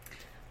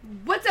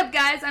What's up,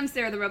 guys? I'm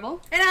Sarah the Rebel.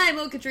 And I'm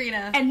O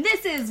Katrina. And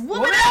this is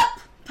Woman Up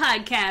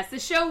Podcast, the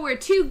show where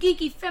two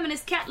geeky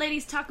feminist cat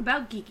ladies talk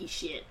about geeky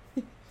shit.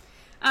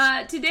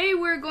 Today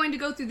we're going to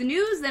go through the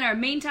news, then our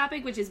main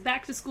topic, which is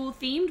back to school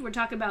themed. We're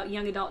talking about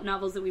young adult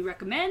novels that we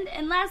recommend.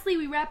 And lastly,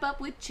 we wrap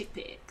up with chick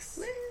picks,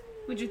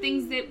 which are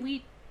things that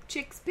we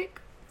chicks pick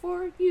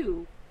for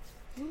you.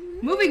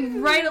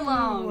 Moving right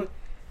along.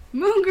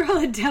 Moon Girl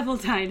and Devil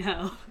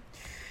Dino.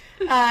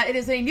 It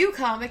is a new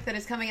comic that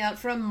is coming out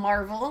from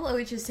Marvel,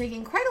 which is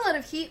taking quite a lot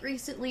of heat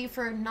recently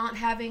for not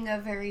having a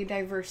very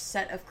diverse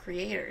set of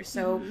creators.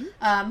 So,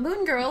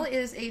 Moon Girl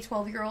is a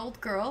 12-year-old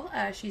girl.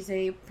 She's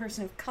a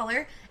person of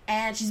color,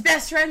 and she's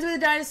best friends with a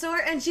dinosaur,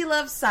 and she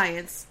loves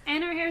science.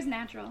 And her hair's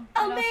natural.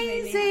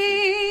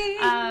 Amazing!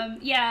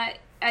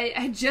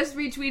 I just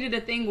retweeted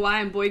a thing why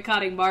I'm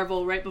boycotting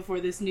Marvel right before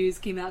this news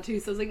came out, too.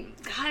 So I was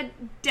like, God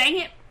dang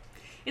it.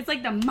 It's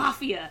like the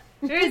mafia.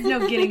 There is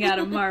no getting out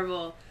of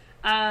Marvel.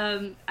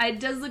 It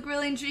does look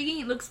really intriguing.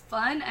 It looks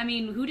fun. I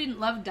mean, who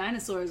didn't love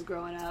dinosaurs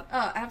growing up?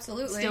 Oh,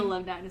 absolutely. Still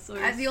love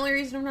dinosaurs. The only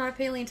reason I'm not a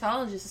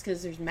paleontologist is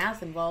because there's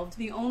math involved.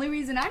 The only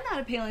reason I'm not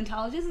a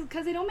paleontologist is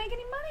because they don't make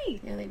any money.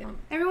 Yeah, they don't.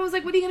 Everyone was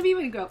like, what are you going to be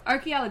when you grow up?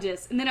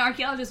 Archaeologist. And then an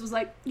archaeologist was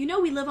like, you know,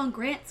 we live on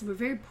grants and we're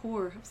very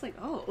poor. I was like,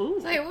 oh, ooh.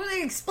 It's like, well,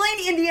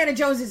 explain Indiana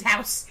Jones's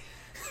house.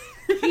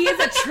 He is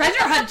a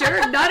treasure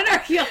hunter, not an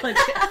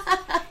archaeologist.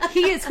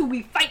 He is who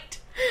we fight.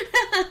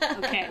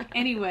 Okay,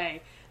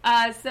 anyway.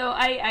 So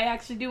I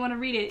actually do want to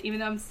read it, even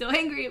though I'm still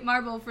angry at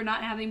Marvel for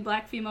not having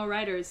black female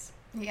writers.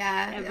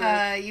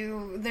 Yeah,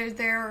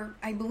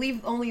 I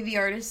believe only the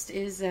artist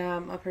is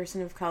a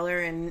person of color,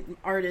 and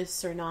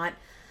artists are not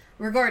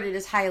regarded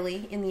as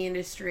highly in the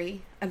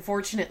industry,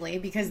 unfortunately,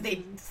 because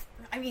they're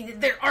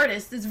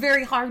artists. It's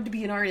very hard to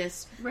be an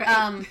artist.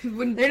 Right.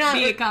 Wouldn't be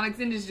a comics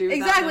industry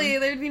without exactly.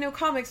 them. There'd be no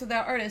comics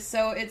without artists,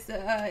 so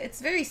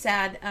it's very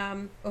sad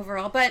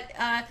overall, but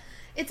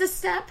it's a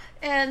step,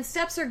 and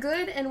steps are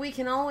good, and we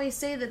can always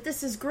say that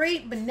this is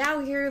great, but now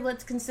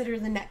let's consider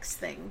the next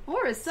thing.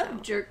 Or as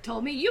some jerk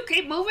told me, you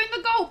keep moving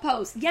the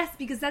goalpost. Yes,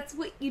 because that's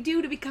what you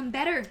do to become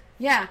better.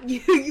 Yeah.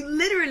 You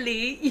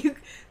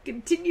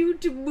continue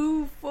to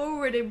move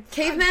forward and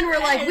cavemen were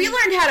like, we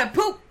learned how to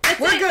poop.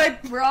 We're good.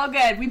 We're all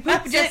good. We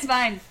poop just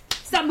fine.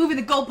 Stop moving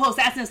the goalpost,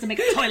 asking us to make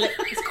a toilet.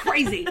 It's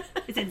crazy.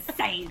 It's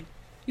insane.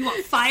 You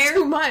want fire?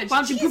 Too much.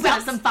 Why don't you poop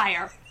out some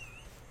fire?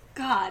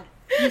 God.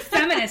 You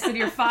feminist with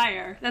your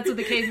fire. That's what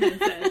the caveman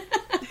said.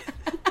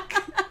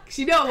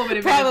 You know a woman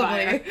in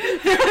fire.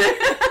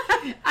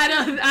 I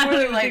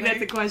don't even think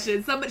that's a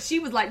question. She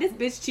was like, this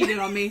bitch cheated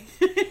on me.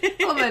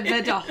 I'm gonna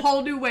invent a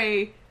whole new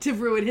way to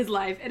ruin his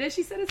life. And then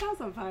she set his house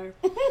on fire.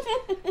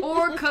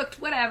 Or cooked,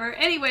 whatever.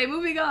 Anyway,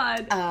 moving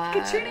on.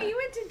 Katrina, you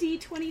went to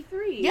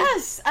D23.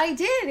 Yes, I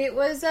did. It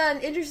was an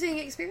interesting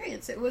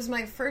experience. It was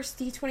my first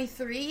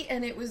D23,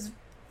 and it was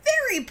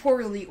very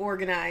poorly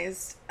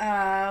organized,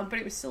 but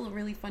it was still a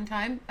really fun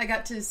time. I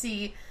got to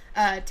see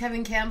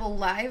Tevin Campbell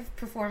live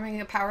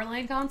performing a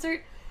Powerline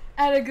concert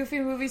at a Goofy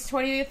Movies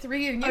 20th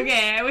reunion.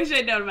 Okay, I wish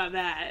I'd known about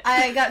that.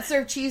 I got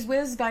served Cheese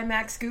Whiz by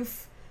Max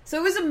Goof. So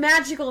it was a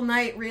magical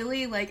night,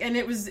 really, and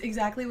it was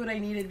exactly what I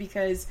needed,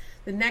 because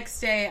the next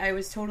day I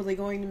was totally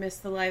going to miss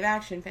the live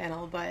action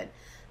panel, but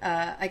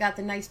I got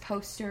the nice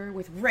poster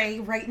with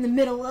Ray right in the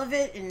middle of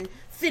it, and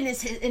Finn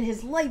in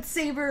his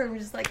lightsaber, and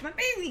was just like, my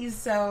babies,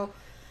 so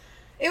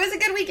it was a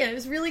good weekend. It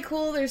was really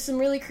cool. There's some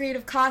really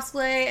creative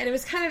cosplay, and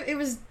it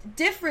was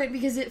different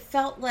because it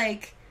felt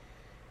like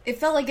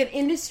an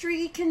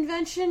industry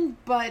convention,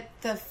 but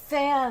the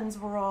fans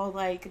were all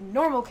like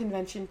normal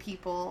convention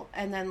people,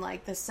 and then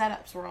like the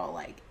setups were all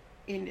like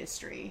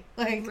industry.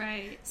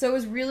 Right. So it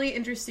was really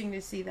interesting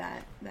to see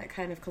that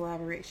kind of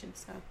collaboration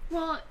stuff.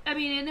 Well, I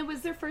mean, and it was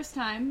their first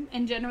time,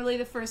 and generally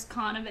the first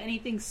con of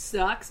anything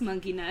sucks,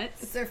 Monkey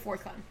Nuts. It's their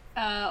fourth con.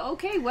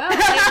 Okay, well,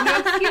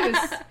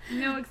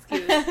 no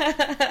excuse.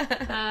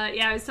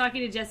 I was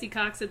talking to Jesse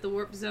Cox at the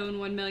Warp Zone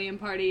 1 Million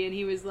party, and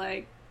he was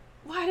like,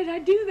 why did I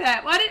do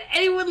that? Why did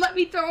anyone let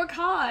me throw a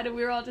con? And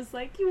we were all just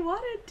like, you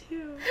wanted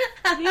to.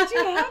 It made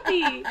you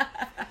happy.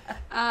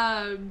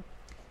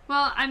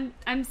 Well,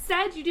 I'm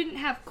sad you didn't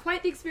have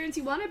quite the experience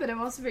you wanted, but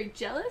I'm also very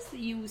jealous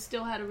that you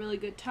still had a really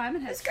good time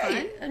and had fun.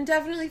 Great. I'm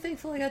definitely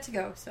thankful I got to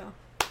go, so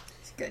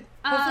it's good.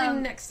 Hopefully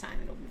next time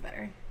it'll be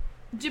better.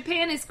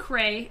 Japan is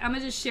cray. I'm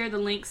going to just share the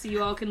link so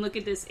you all can look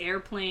at this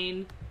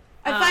airplane.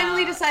 I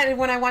finally decided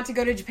when I want to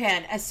go to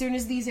Japan, as soon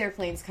as these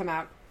airplanes come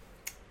out.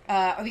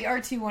 The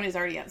R2 one is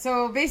already out.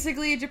 So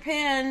basically,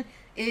 Japan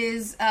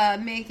is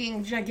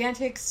making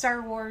gigantic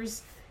Star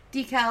Wars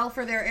decal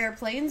for their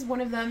airplanes. One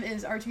of them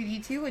is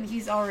R2-D2, and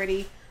he's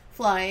already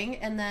flying.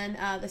 And then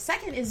the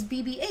second is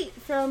BB-8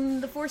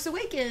 from The Force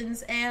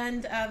Awakens.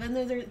 And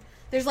then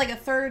there's like a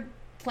third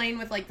plane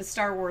with like the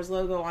Star Wars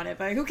logo on it.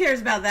 But who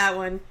cares about that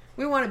one?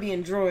 We want to be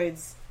in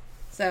droids.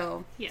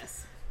 So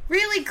yes.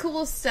 Really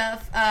cool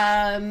stuff.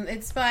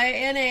 It's by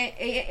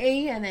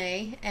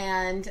ANA,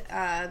 and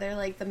they're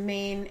like the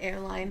main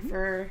airline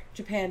for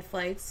Japan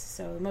flights,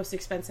 so the most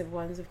expensive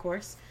ones, of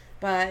course.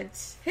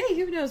 But hey,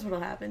 who knows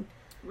what'll happen?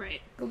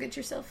 Right. Go get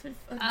yourself a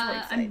droid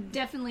fight. I'm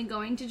definitely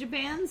going to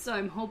Japan, so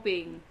I'm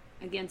hoping,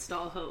 against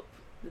all hope,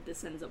 that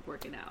this ends up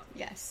working out.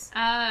 Yes.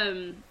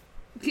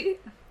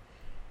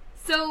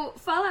 So,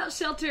 Fallout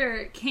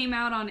Shelter came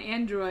out on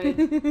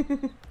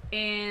Android,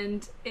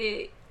 and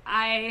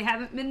I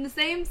haven't been the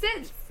same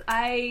since.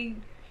 I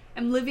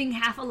am living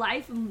half a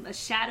life. I'm a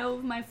shadow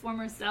of my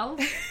former self.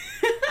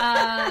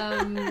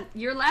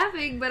 You're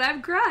laughing, but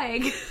I'm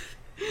crying.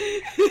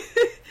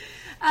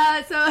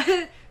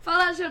 So,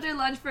 Fallout Shelter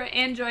launched for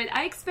Android.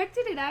 I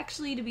expected it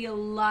actually to be a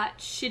lot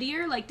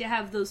shittier, like to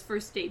have those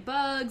first day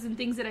bugs and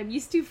things that I'm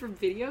used to from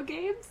video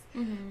games.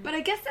 Mm-hmm. But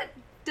I guess that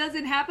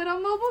doesn't happen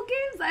on mobile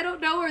games. I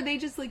don't know, or they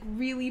just like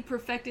really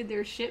perfected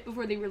their shit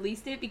before they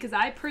released it, because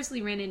I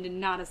personally ran into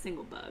not a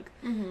single bug.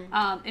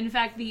 Mm-hmm. In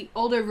fact, the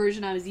older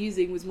version I was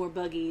using was more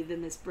buggy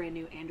than this brand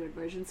new Android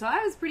version, so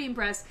I was pretty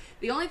impressed.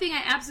 The only thing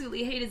I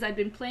absolutely hate is I've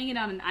been playing it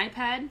on an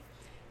iPad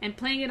and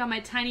playing it on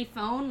my tiny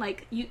phone.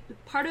 Like,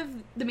 part of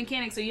the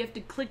mechanics, so you have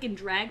to click and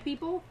drag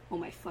people. Oh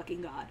my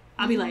fucking god.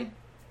 I'll be like,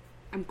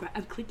 I'm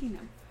clicking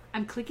them.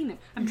 I'm clicking them.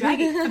 I'm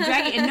dragging.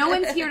 And no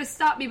one's here to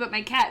stop me but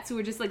my cats, who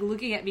are just, like,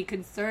 looking at me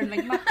concerned.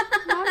 Like, Mommy,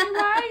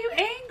 why are you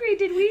angry?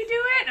 Did we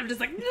do it? I'm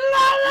just like,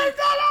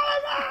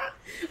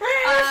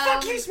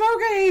 fuck you,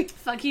 Smokey!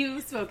 Fuck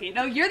you, Smokey.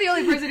 No, you're the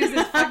only person who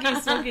says fuck you,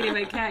 Smokey to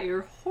my cat.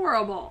 You're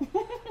horrible.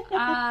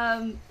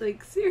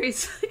 Like,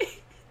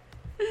 seriously.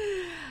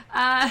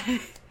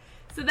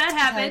 So that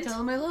happened. I tell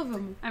him I love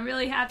him. I'm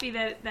really happy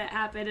that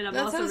happened, and I'm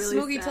That's also how really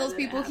Smokey sad tells that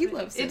people he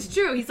loves them. It's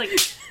true. He's like,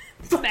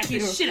 smack the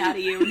shit out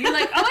of you. And you're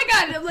like, oh my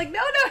god. And I'm like, no,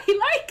 he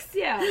likes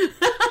you.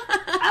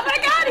 Oh my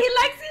god, he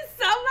likes you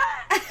so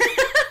much.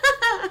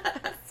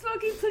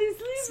 Smokey, please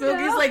leave.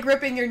 Smokey's like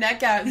ripping your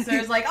neck out, and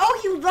Sarah's like, oh,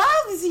 he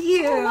loves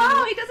you. Oh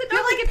wow, he doesn't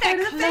know like to get that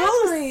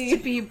close to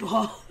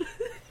people.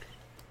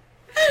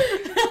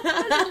 He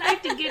doesn't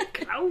like to get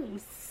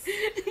close.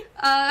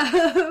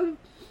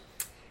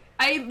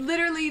 I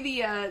literally,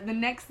 the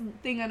next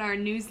thing on our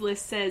news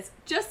list says,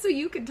 just so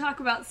you can talk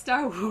about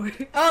Star Wars.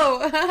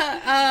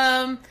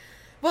 Oh,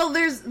 well,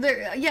 there's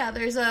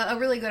a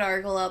really good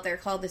article out there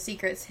called "The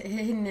Secrets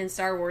Hidden in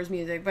Star Wars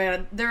Music,"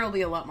 but there will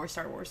be a lot more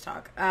Star Wars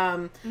talk.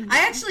 I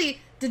actually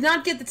did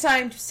not get the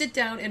time to sit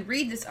down and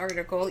read this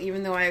article,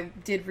 even though I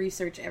did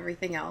research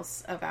everything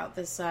else about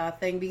this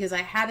thing, because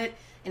I had it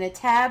in a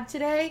tab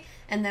today,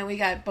 and then we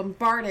got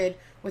bombarded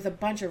with a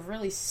bunch of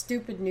really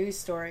stupid news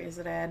stories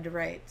that I had to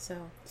write. So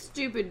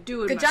stupid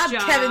doing good my job,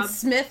 Kevin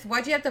Smith.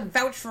 Why'd you have to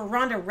vouch for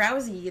Ronda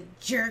Rousey, you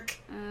jerk?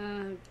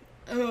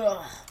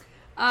 Ugh.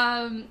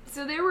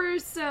 So there were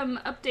some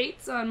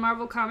updates on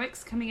Marvel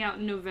Comics coming out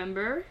in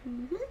November.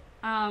 Mm-hmm.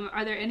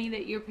 Are there any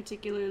that you're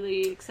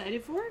particularly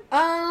excited for?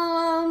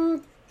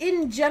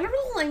 In general,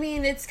 I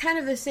mean, it's kind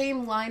of the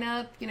same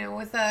lineup, you know,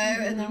 with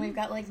and then we've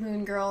got like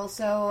Moon Girl.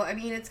 So I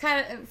mean, it's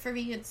kind of, for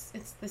me, it's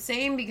the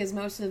same, because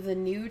most of the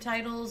new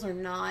titles are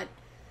not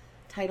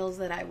titles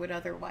that I would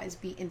otherwise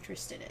be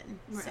interested in.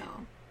 Right. So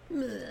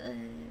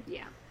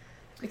yeah,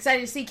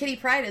 excited to see Kitty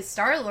Pryde as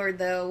Star-Lord,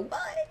 though.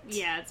 What?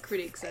 Yeah, it's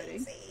pretty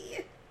exciting.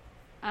 Crazy.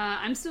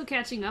 I'm still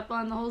catching up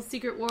on the whole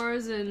Secret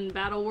Wars and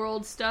Battle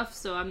World stuff,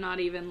 so I'm not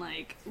even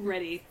like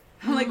ready.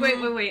 I'm like,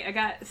 wait, I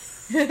got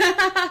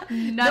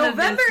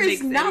November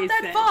is not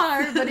that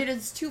far, but it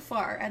is too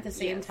far at the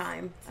same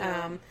time.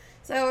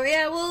 So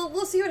yeah,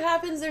 we'll see what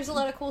happens. There's a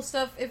lot of cool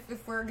stuff.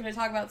 If we're going to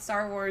talk about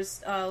Star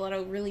Wars, a lot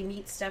of really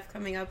neat stuff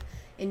coming up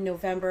in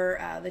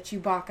November. The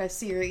Chewbacca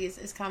series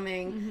is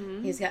coming.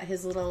 Mm-hmm. He's got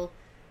his little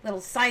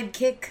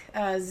sidekick,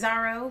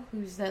 Zaro,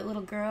 who's that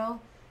little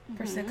girl,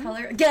 person of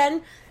color.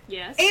 Again,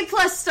 yes,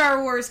 A+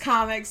 Star Wars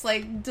comics,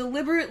 like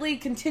deliberately,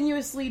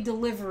 continuously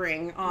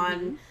delivering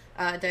on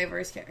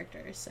diverse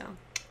characters. So cool.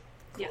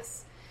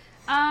 Yes.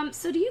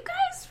 So do you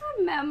guys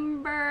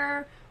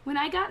remember when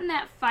I got in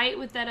that fight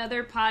with that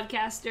other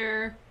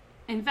podcaster,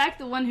 in fact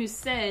the one who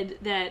said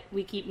that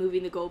we keep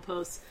moving the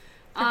goalposts,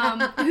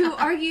 who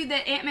argued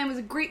that Ant-Man was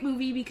a great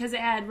movie because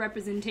it had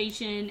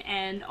representation,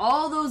 and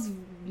all those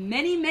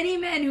many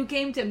men who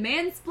came to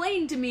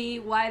mansplain to me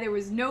why there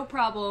was no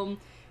problem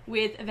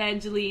with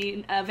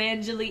Evangeline, how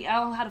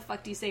the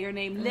fuck do you say her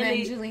name?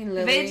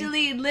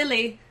 Evangeline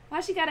Lilly. Why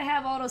she gotta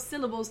have all those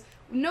syllables?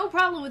 No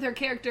problem with her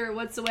character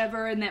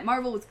whatsoever, and that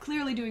Marvel was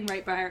clearly doing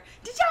right by her.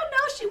 Did y'all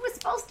know she was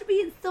supposed to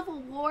be in Civil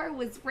War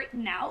was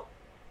written out?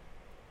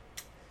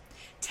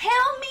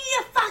 Tell me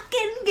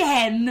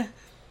again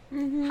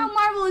how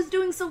Marvel is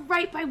doing so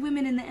right by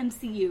women in the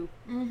MCU.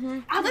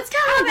 Let's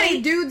count how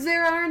many dudes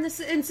there are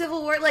in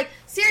Civil War. Like,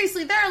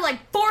 seriously, there are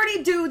like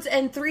 40 dudes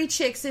and 3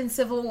 chicks in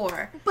Civil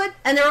War.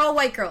 And they're all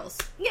white girls.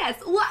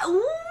 Yes.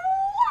 Why?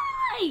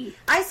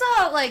 I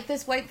saw, like,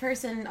 this white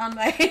person on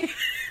my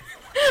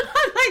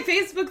on my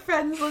Facebook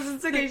friends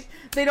list. Okay,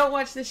 they don't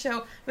watch the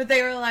show, but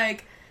they were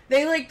like,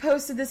 they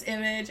posted this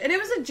image, and it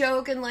was a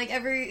joke, and like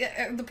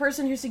the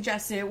person who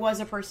suggested it was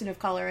a person of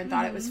color and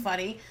thought it was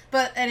funny,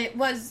 and it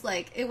was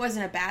like, it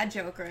wasn't a bad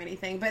joke or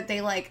anything, but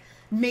they like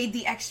made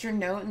the extra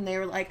note, and they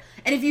were like,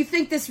 and if you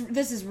think this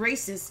is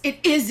racist, it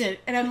isn't.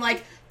 And I'm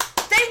like,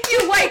 thank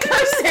you, white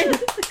person.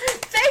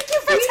 Thank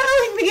you for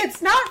telling me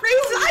it's not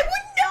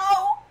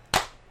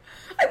racist.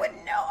 I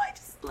wouldn't know. I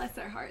just... Bless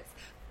our hearts.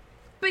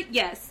 But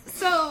yes,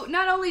 so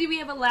not only do we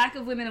have a lack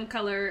of women of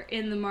color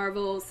in the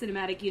Marvel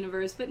Cinematic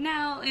Universe, but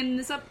now in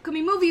this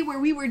upcoming movie where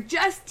we were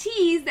just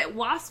teased that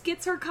Wasp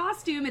gets her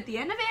costume at the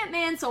end of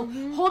Ant-Man, so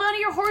hold on to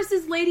your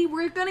horses, lady,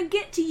 we're gonna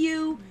get to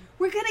you.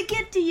 We're gonna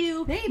get to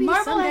you. Maybe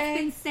Marvel someday. has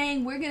been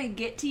saying we're gonna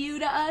get to you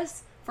to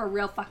us for a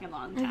real fucking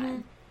long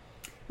time.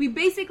 We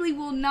basically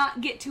will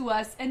not get to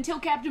us until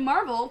Captain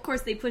Marvel. Of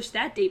course, they pushed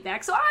that date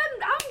back, so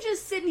I'm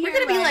just sitting here.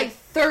 We're gonna be like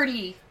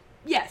 30.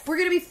 Yes. We're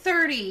gonna be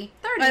 30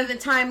 by the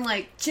time,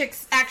 like,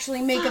 chicks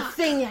actually make a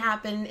thing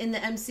happen in the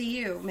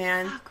MCU,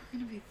 man. Fuck, we're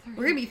gonna be 30.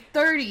 We're gonna be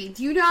 30.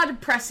 Do you know how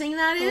depressing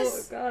that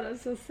is? Oh, God,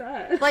 that's so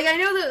sad. Like, I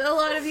know that a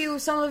lot of you,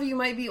 some of you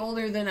might be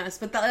older than us,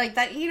 but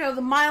that, you know, the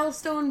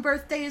milestone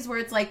birthdays where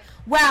it's like,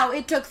 wow,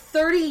 it took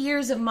 30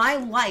 years of my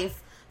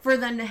life for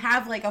them to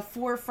have, like, a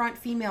forefront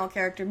female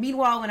character.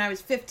 Meanwhile, when I was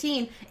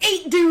 15,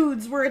 8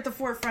 dudes were at the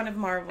forefront of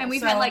Marvel. And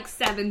we've had, like,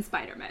 7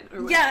 Spider-Men.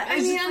 Or whatever. Yeah, I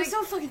It's mean, just I'm like,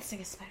 so fucking sick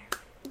of Spider-Man.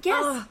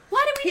 yes.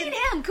 Why did we need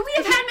him? Could we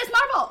have had Miss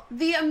Marvel?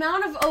 The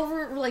amount of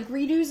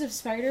redos of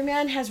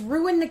Spider-Man has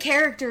ruined the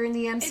character in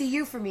the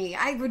MCU for me.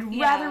 I would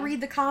rather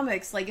read the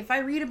comics. Like, if I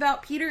read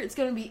about Peter, it's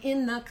going to be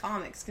in the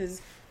comics,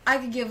 because I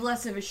could give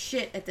less of a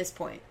shit at this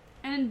point.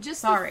 And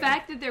just the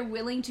fact that they're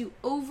willing to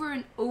over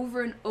and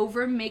over and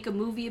over make a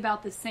movie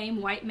about the same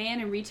white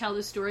man and retell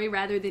the story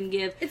rather than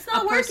give a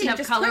person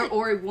of color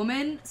or a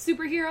woman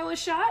superhero a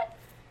shot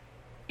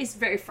is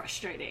very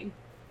frustrating.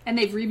 And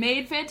they've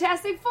remade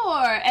Fantastic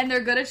Four, and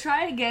they're gonna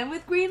try it again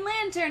with Green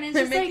Lantern.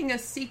 They're making a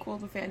sequel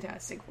to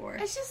Fantastic Four.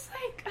 It's just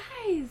like,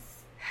 guys,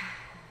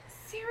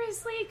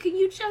 seriously, can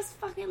you just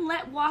fucking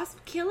let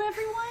Wasp kill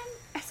everyone?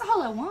 That's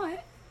all I want.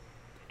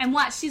 And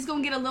watch, she's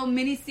gonna get a little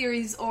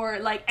mini-series or,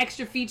 like,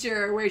 extra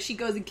feature where she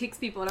goes and kicks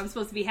people, and I'm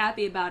supposed to be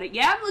happy about it.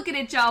 Yeah, I'm looking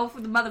at y'all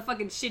for the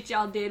motherfucking shit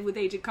y'all did with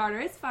Agent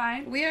Carter. It's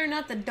fine. We are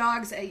not the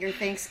dogs at your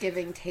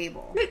Thanksgiving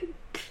table.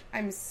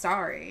 I'm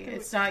sorry.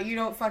 It's not, you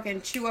don't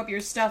fucking chew up your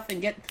stuff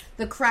and get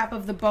the crap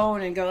of the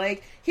bone and go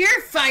like,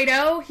 here,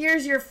 Fido,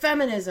 here's your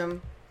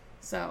feminism.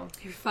 So.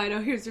 Here, Fido,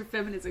 here's your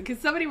feminism. Can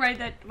somebody write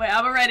that? Wait,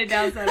 I'm gonna write it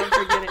down so I don't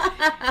forget it.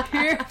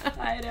 Here,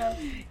 Fido,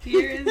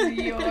 here's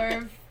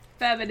your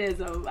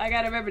feminism. I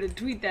gotta remember to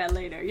tweet that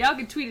later. Y'all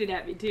can tweet it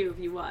at me too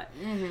if you want.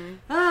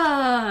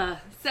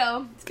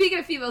 So, speaking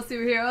of female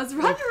superheroes,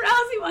 Ronda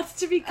Rousey wants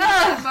to be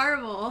Captain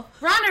Marvel.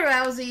 Ronda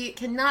Rousey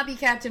cannot be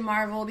Captain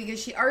Marvel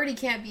because she already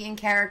can't be in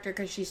character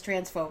because she's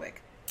transphobic.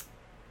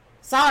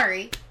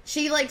 Sorry.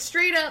 She, like,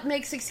 straight up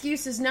makes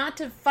excuses not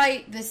to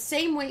fight the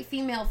same weight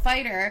female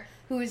fighter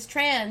who is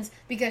trans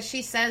because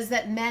she says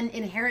that men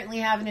inherently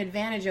have an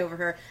advantage over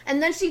her.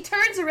 And then she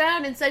turns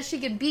around and says she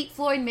can beat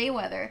Floyd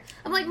Mayweather.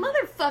 I'm like,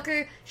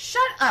 motherfucker,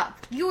 shut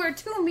up. You are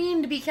too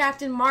mean to be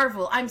Captain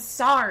Marvel. I'm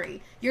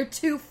sorry. You're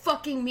too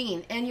fucking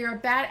mean. And you're a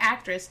bad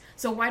actress,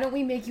 so why don't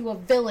we make you a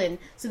villain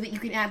so that you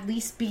can at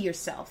least be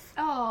yourself?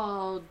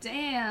 Oh,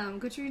 damn.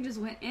 Katrina just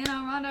went in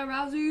on Ronda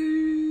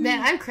Rousey.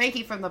 Man, I'm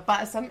cranky from the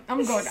bus. I'm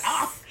going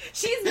off.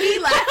 She's me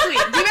last week.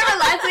 Do you remember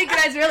last week when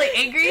I was really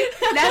angry?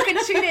 Now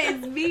Katrina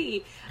is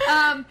me.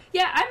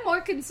 Yeah, I'm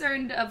more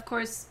concerned, of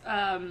course,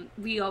 Katrina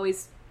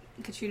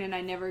and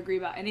I never agree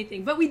about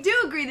anything, but we do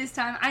agree this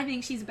time. I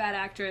think she's a bad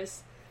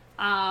actress.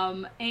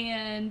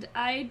 And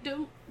I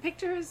don't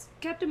picture her as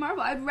Captain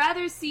Marvel. I'd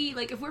rather see,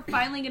 like, if we're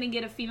finally going to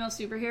get a female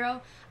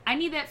superhero, I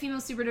need that female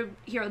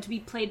superhero to be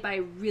played by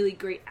a really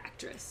great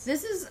actress.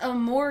 This is a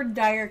more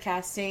dire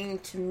casting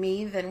to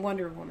me than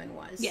Wonder Woman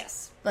was.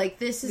 Yes. Like,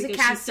 this is because a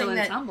casting she's still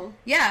ensemble.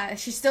 Yeah,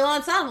 she's still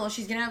ensemble.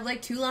 She's gonna have,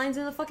 like, 2 lines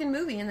in the fucking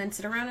movie and then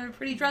sit around in a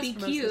pretty dress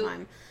for most of the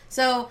time.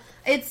 So,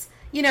 it's,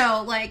 you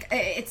know, like,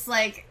 it's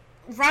like,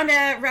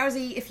 Ronda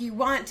Rousey, if you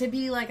want to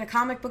be, like, a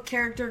comic book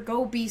character,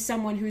 go be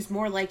someone who's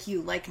more like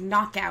you, like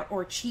Knockout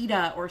or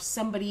Cheetah or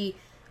somebody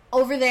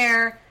over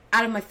there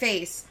out of my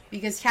face,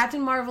 because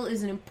Captain Marvel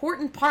is an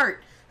important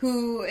part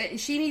who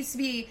she needs to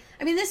be.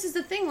 I mean, this is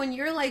the thing, when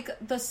you're like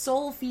the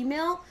sole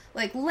female,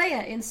 like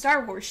Leia in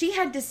Star Wars, she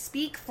had to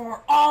speak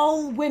for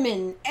all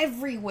women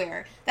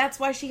everywhere. That's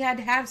why she had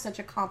to have such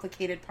a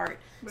complicated part.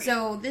 Right.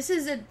 So this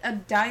is a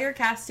dire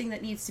casting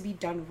that needs to be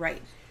done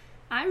right.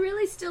 I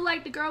really still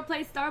like the girl who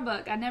plays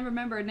Starbuck. I never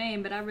remember her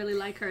name, but I really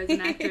like her as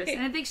an actress.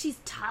 And I think she's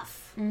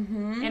tough.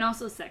 Mm-hmm. And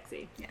also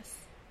sexy. Yes.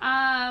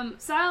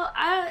 So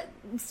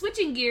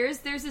switching gears,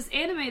 there's this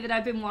anime that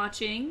I've been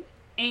watching,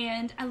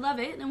 and I love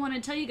it, and I want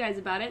to tell you guys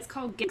about it. It's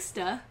called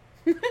Gangsta.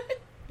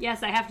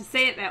 Yes, I have to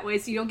say it that way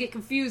so you don't get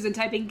confused and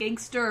type in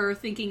gangster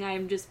thinking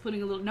I'm just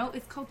putting a little... No,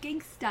 it's called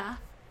Gangsta.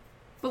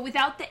 But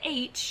without the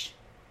H.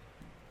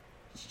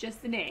 It's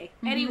just an A.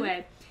 Mm-hmm.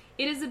 Anyway,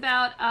 it is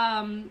about...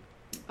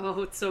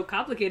 Oh, it's so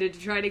complicated to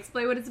try to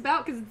explain what it's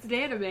about because it's an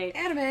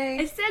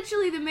anime.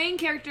 Essentially, the main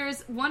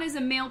characters, one is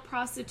a male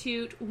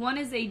prostitute, one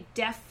is a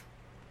deaf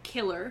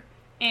killer,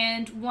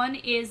 and one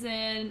is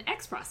an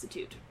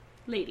ex-prostitute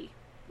lady.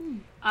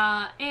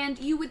 And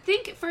you would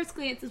think at first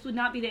glance this would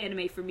not be the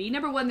anime for me.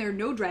 Number one, there are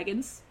no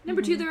dragons.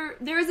 Number two,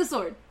 there is a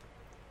sword.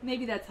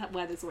 maybe that's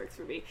why this works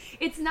for me.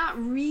 It's not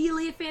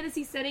really a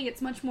fantasy setting.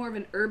 It's much more of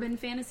an urban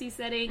fantasy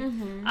setting.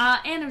 Mm-hmm.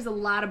 And there's a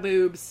lot of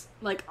boobs.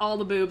 Like, all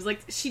the boobs. Like,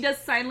 she does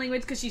sign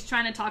language because she's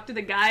trying to talk to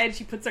the guy, and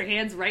she puts her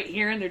hands right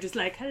here, and they're just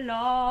like,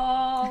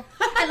 hello.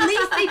 At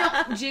least they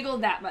don't jiggle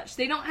that much.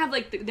 They don't have,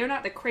 like, they're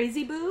not the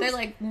crazy boobs. They're,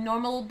 like,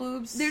 normal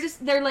boobs?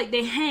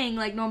 They hang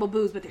like normal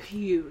boobs, but they're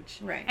huge.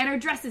 Right. And her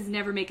dresses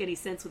never make any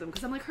sense with them,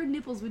 because I'm like, her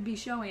nipples would be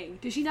showing.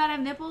 Does she not have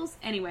nipples?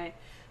 Anyway.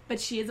 But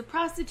she is a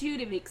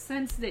prostitute. It makes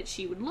sense that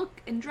she would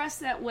look and dress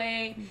that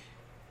way.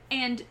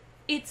 And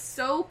it's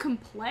so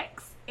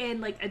complex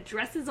and, like,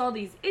 addresses all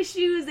these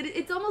issues. And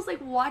it's almost like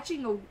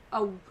watching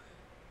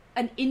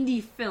an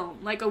indie film,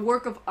 like a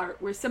work of art,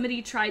 where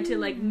somebody tried to,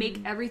 like,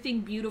 make everything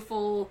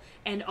beautiful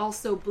and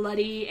also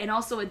bloody and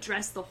also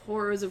address the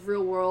horrors of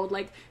real world.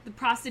 Like, the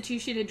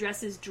prostitution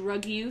addresses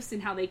drug use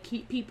and how they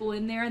keep people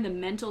in there and the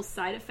mental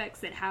side effects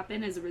that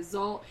happen as a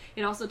result.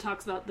 It also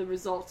talks about the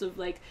results of,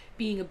 like,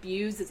 being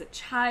abused as a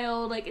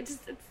child. Like, it's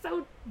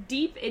so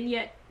deep and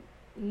yet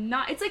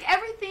not... It's like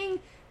everything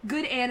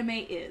good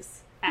anime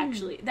is,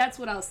 actually. That's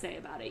what I'll say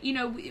about it. You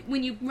know,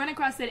 when you run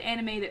across that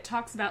anime that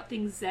talks about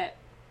things that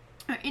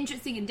are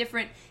interesting and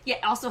different,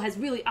 yet also has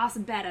really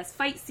awesome badass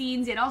fight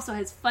scenes, yet also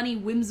has funny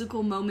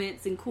whimsical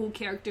moments and cool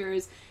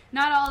characters.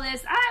 Not all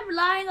this, I'm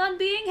relying on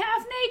being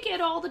half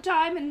naked all the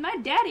time and my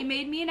daddy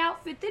made me an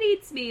outfit that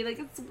eats me. Like,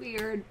 it's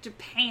weird.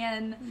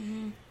 Japan.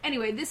 Mm-hmm.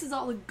 Anyway, this is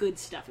all the good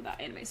stuff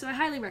about anime, so I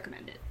highly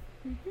recommend it.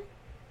 Mm-hmm.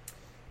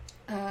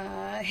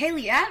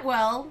 Haley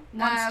Atwell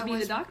wants to be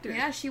the doctor.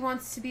 Yeah, she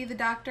wants to be the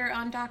doctor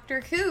on Doctor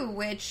Who,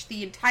 which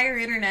the entire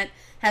internet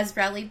has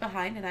rallied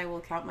behind, and I will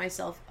count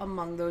myself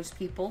among those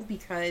people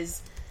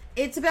because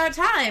it's about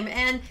time.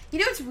 And you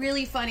know what's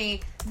really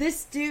funny?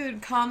 This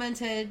dude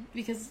commented,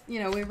 because, you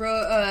know, we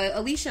wrote,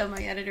 Alicia,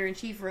 my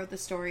editor-in-chief, wrote the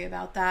story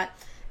about that,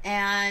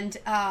 and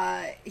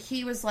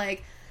he was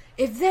like,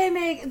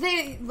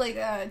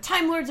 if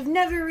Time Lords have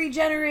never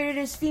regenerated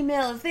as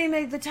female. If they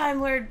make the Time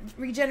Lord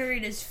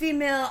regenerate as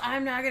female,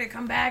 I'm not gonna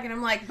come back. And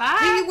I'm like, bye.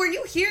 Hey, were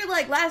you here,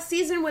 like, last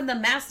season when the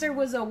Master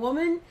was a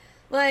woman?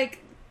 Like,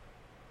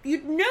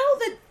 you know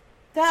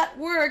that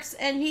works,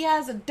 and he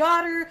has a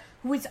daughter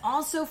who is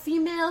also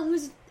female,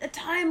 who's a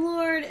Time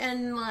Lord,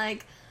 and,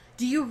 like,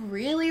 do you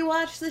really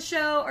watch the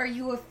show, or are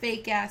you a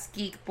fake-ass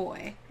geek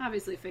boy?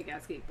 Obviously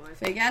fake-ass geek boy.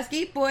 Fake-ass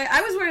geek boy.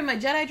 I was wearing my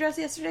Jedi dress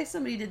yesterday.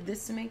 Somebody did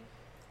this to me.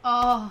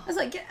 Oh. I was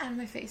like, get out of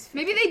my face.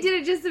 Maybe they did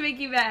it just to make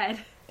you mad.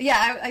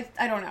 Yeah,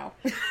 I don't know.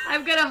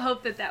 I'm gonna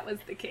hope that was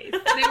the case.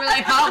 They were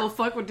like, oh, well,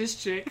 fuck with this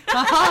chick.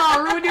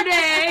 I'll ruin your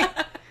day.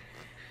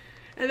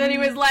 And then he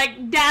was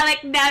like,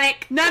 Dalek.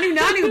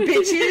 Nanu,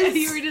 bitches. And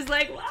you were just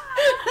like, wow.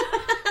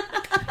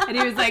 And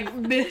he was like,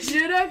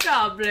 mission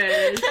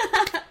accomplished.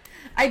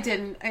 I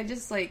didn't. I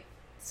just, like,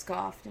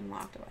 scoffed and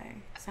walked away.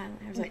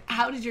 Silently. I was like,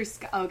 how did your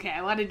okay,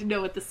 I wanted to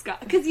know what the scoff,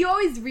 because you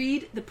always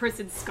read the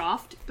person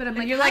scoffed, but I'm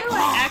like, you're like,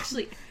 I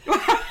actually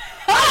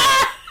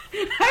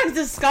how does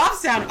the scoff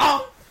sound?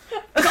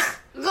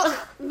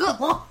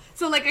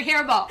 So like a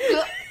hairball.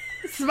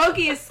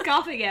 Smokey is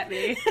scoffing at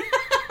me.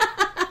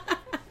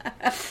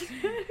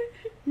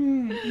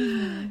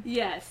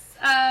 Yes.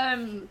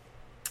 I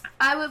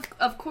would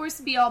of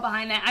course be all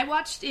behind that. I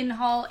watched in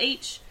Hall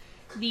H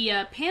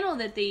the panel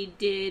that they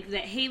did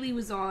that Haley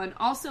was on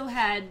also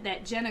had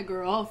that Jenna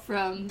girl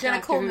from Jenna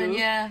Doctor Coleman, Who.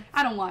 yeah.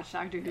 I don't watch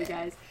Doctor Who,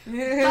 guys.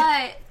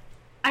 But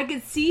I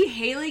could see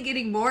Haley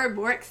getting more and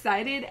more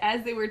excited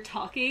as they were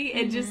talking,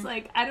 and just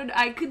like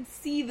I could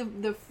see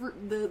the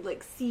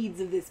like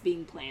seeds of this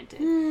being planted.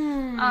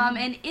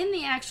 And in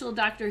the actual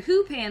Doctor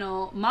Who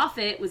panel,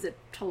 Moffat was a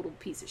total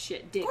piece of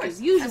shit dick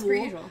as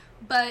usual.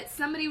 But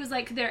somebody was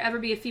like, could there ever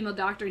be a female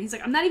doctor? And he's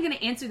like, I'm not even going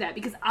to answer that,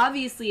 because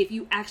obviously if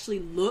you actually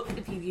look,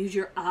 if you use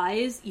your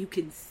eyes, you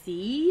can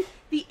see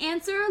the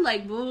answer.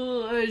 Like, it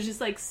was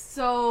just like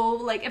so,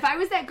 like, if I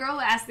was that girl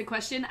who asked the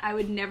question, I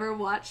would never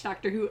watch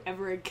Doctor Who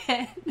ever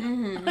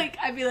again. Like,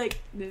 I'd be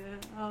like,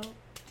 no,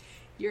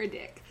 you're a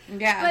dick.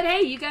 Yeah. But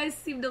hey, you guys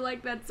seem to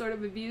like that sort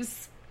of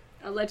abuse.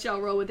 I'll let y'all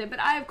roll with it. But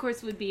I, of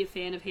course, would be a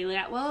fan of Haley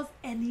Atwell as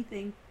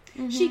anything.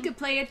 She could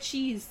play a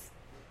cheese.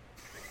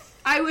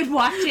 I would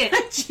watch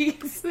it.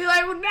 Cheese. Be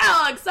like, well,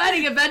 now,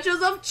 exciting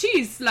adventures of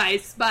Cheese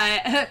Slice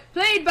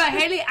played by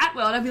Haley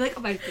Atwell. And I'd be like,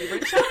 oh, my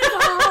favorite show.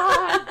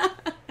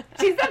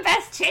 She's the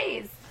best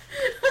cheese.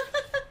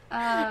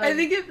 I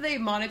think if they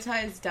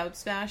monetized Doubt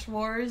Smash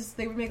Wars,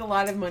 they would make a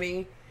lot of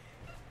money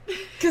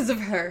because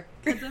of her.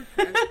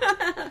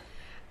 The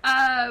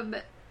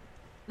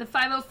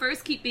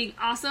 501st keep being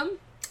awesome.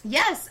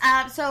 Yes,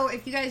 so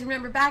if you guys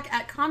remember back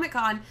at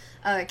Comic-Con,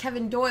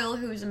 Kevin Doyle,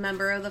 who is a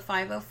member of the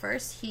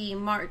 501st, he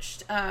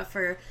marched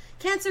for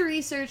cancer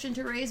research and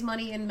to raise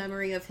money in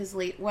memory of his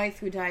late wife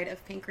who died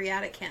of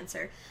pancreatic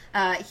cancer.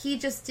 He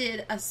just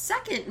did a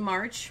second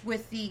march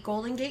with the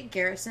Golden Gate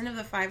Garrison of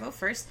the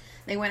 501st.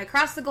 They went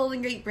across the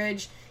Golden Gate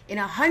Bridge in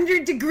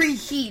 100-degree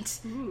heat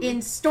in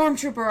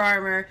stormtrooper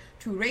armor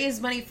to raise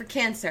money for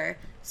cancer.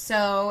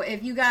 So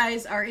if you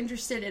guys are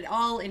interested at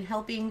all in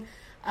helping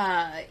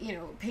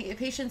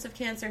patients of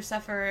cancer,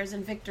 sufferers,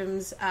 and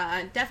victims,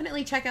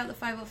 definitely check out the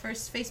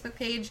 501st Facebook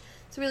page.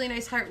 It's a really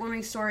nice,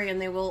 heartwarming story,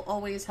 and they will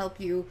always help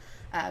you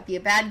be a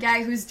bad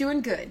guy who's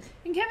doing good.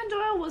 And Kevin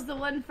Doyle was the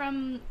one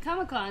from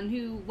Comic-Con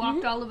who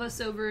walked all of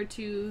us over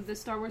to the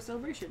Star Wars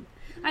Celebration.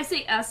 I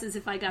say us as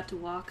if I got to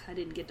walk. I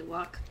didn't get to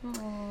walk.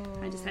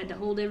 Aww. I just had to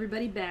hold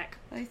everybody back.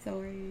 I'm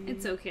sorry.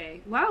 It's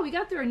okay. Wow, we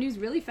got through our news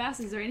really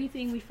fast. Is there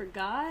anything we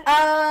forgot?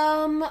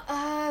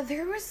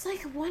 There was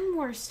like one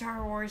more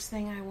Star Wars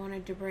thing I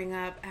wanted to bring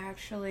up,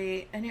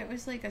 actually, and it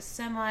was like a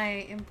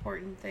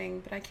semi-important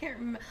thing, but I can't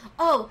remember.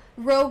 Oh,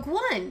 Rogue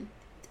One.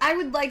 I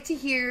would like to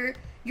hear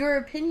your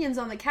opinions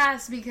on the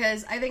cast,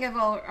 because I think I've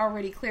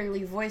already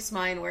clearly voiced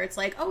mine, where it's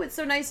like, oh, it's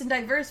so nice and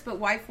diverse, but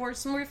why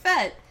Force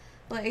Morfett?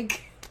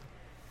 Like...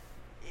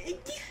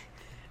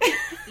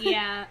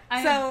 Yeah.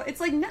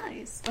 It's like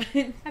nice.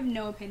 I have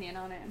no opinion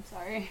on it. I'm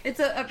sorry. It's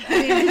I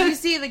mean, did you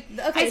see the?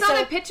 Okay, I saw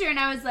the picture and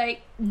I was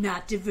like,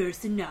 not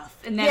diverse enough,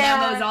 and then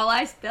that was all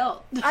I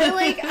felt.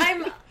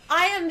 I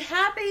am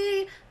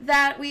happy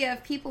that we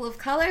have people of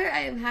color.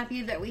 I am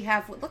happy that we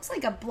have what looks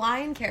like a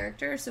blind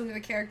character. So we have a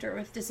character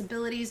with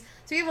disabilities.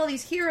 So we have all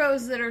these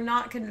heroes that are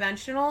not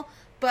conventional,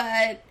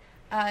 but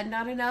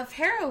not enough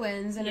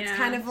heroines, and it's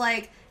kind of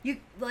like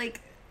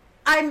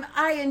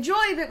I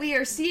enjoy that we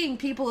are seeing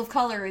people of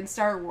color in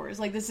Star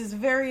Wars. Like, this is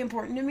very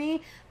important to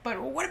me.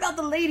 But what about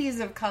the ladies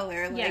of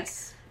color? Like,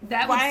 yes.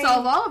 That would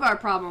solve all of our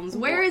problems.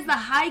 Where is the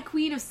High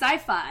Queen of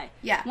Sci-Fi?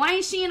 Yeah. Why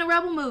ain't she in a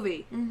Rebel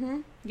movie?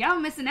 Mm-hmm. Y'all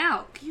missing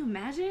out. Can you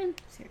imagine?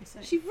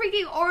 Seriously. She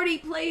freaking already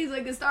plays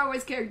like a Star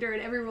Wars character in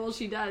every role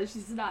she does.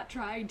 She's not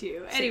trying to.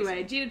 Seriously.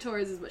 Anyway, Gina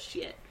Torres is what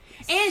shit.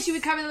 And she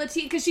would cover the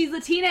Latina, because she's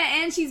Latina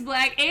and she's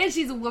black and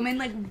she's a woman.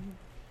 Like...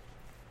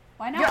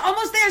 Why not? You're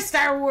almost there,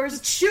 Star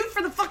Wars. Shoot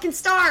for the fucking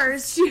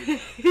stars.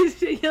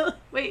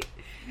 Wait.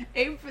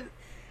 Aim for...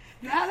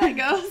 How that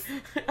goes?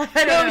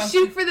 I don't know.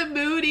 Shoot for the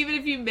moon. Even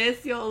if you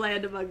miss, you'll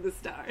land among the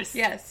stars.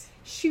 Yes.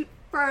 Shoot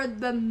for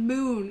the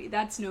moon.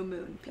 That's no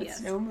moon.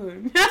 That's no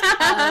moon.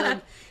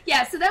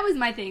 Yeah, so that was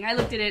my thing. I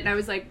looked at it and I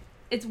was like,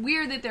 it's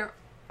weird that there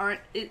aren't...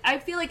 I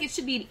feel like it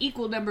should be an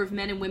equal number of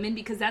men and women,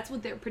 because that's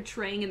what they're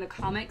portraying in the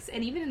comics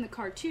and even in the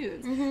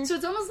cartoons. Mm-hmm. So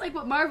it's almost like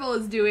what Marvel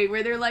is doing,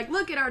 where they're like,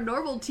 look, at our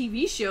normal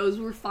TV shows,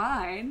 we're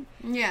fine.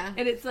 Yeah.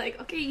 And it's like,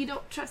 okay, you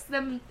don't trust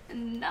them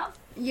enough.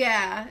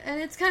 Yeah,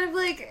 and it's kind of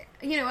like,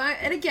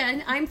 and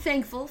again, I'm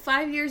thankful.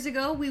 5 years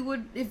ago,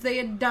 if they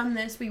had done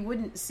this, we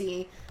wouldn't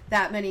see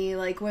that many,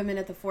 like, women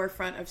at the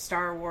forefront of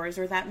Star Wars,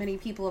 or that many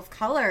people of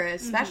color,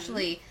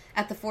 especially,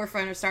 at the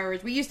forefront of Star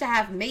Wars. We used to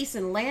have Mace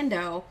and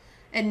Lando,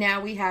 and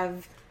now we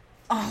have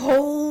a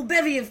whole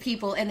bevy of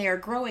people, and they are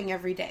growing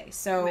every day.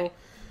 So, right.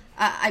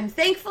 I'm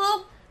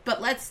thankful,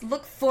 but let's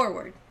look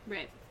forward.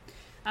 Right.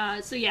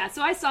 So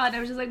I saw it, and I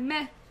was just like,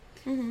 meh.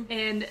 Mm-hmm.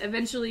 And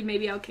eventually,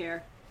 maybe I'll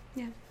care.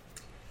 Yeah.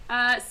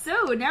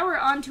 So, now we're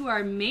on to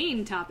our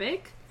main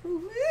topic.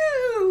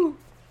 Woo!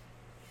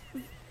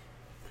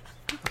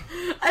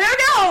 I don't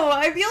know.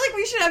 I feel like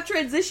we should have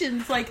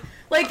transitions. Like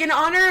in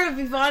honor of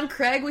Yvonne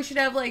Craig, we should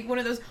have, like, one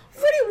of those...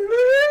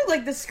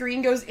 Like, the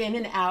screen goes in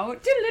and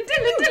out.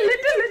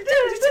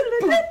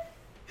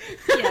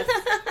 Yes,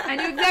 I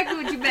knew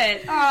exactly what you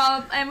meant.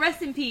 And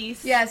rest in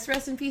peace. Yes,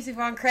 rest in peace,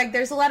 Yvonne Craig.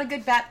 There's a lot of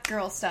good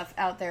Batgirl stuff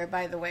out there,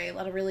 by the way. A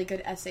lot of really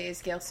good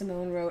essays. Gail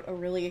Simone wrote a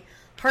really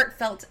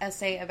heartfelt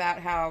essay about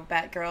how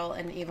Batgirl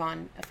and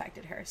Yvonne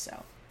affected her,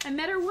 so... I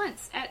met her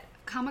once at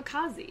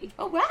Kamikaze.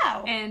 Oh,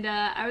 wow. And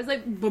I was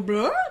like,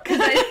 blah, because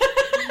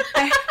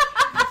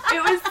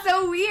it was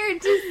so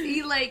weird to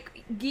see,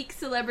 like, geek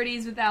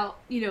celebrities without,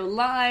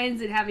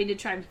 lines and having to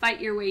try and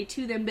fight your way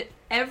to them. But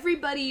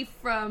everybody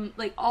from,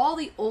 like, all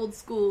the old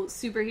school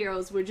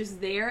superheroes were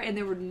just there, and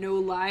there were no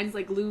lines.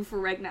 Like, Lou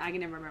Ferrigno, I can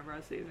never remember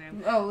his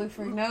name. Oh, Lou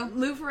Ferrigno?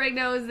 Lou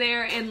Ferrigno was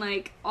there, and,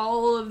 like,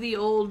 all of the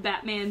old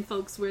Batman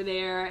folks were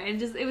there.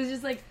 And it was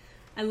just like,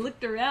 I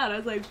looked around, I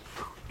was like,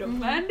 don't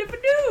mind if I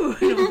do.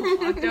 And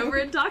I walked over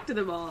and talked to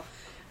them all.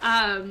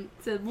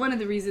 So one of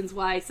the reasons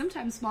why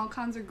sometimes small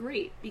cons are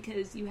great,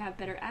 because you have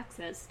better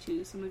access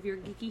to some of your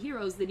geeky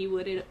heroes than you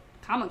would at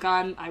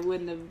Comic-Con. I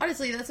wouldn't have...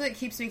 Honestly, that's what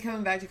keeps me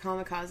coming back to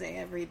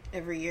Kamikaze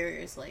every year,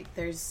 is like,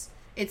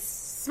 it's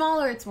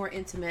smaller, it's more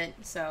intimate,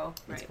 so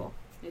it's cool.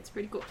 It's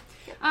pretty cool.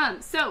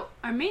 So,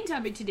 our main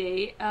topic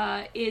today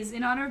is,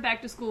 in honor of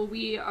Back to School,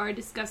 we are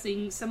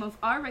discussing some of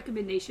our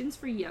recommendations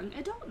for young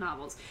adult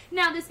novels.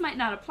 Now, this might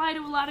not apply to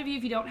a lot of you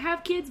if you don't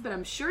have kids, but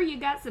I'm sure you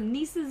got some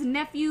nieces,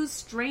 nephews,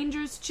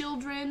 strangers,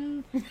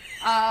 children,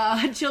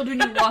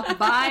 children you walk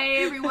by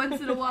every once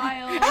in a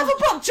while. I have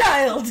a punk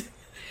child!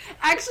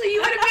 Actually,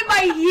 you would have been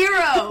my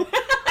hero!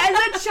 As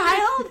a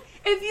child...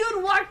 If you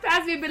had walked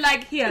past me and been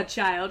like, here,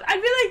 child,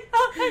 I'd be like,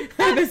 oh,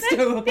 I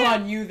bestow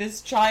upon you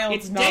this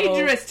child's novel. It's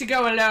dangerous to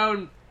go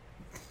alone.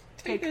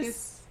 Take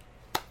this.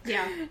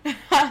 Yeah.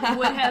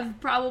 Would have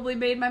probably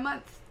made my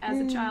month as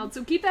a child,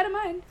 so keep that in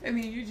mind. I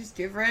mean, you just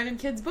give random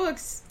kids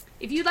books.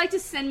 If you'd like to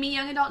send me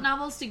young adult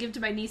novels to give to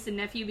my niece and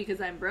nephew because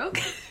I'm broke,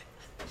 I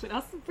would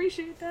also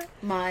appreciate that.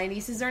 My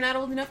nieces are not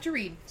old enough to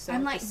read, so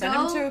I'm like, send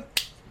them to...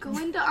 Go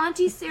into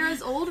Auntie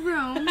Sarah's old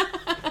room,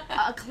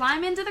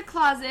 climb into the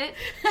closet.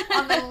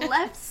 On the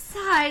left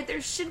side,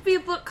 there should be a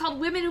book called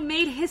Women Who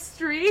Made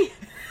History.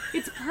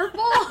 It's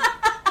purple.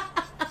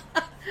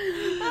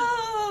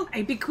 Oh.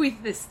 I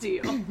bequeath this to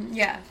you.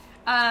 Yeah.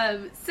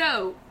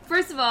 So,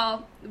 first of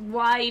all,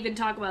 why even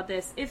talk about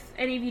this? If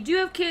any of you do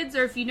have kids,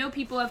 or if you know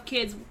people have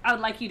kids, I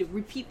would like you to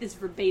repeat this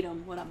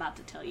verbatim, what I'm about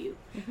to tell you.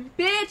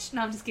 Bitch!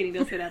 No, I'm just kidding.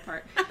 Don't say that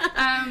part.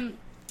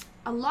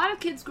 A lot of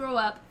kids grow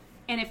up,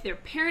 and if their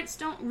parents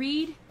don't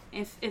read,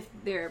 if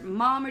their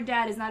mom or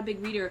dad is not a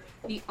big reader,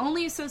 the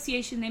only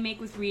association they make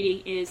with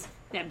reading is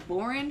that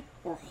boring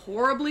or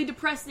horribly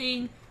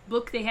depressing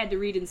book they had to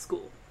read in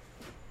school.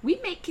 We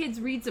make kids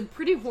read some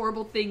pretty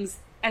horrible things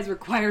as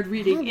required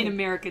reading in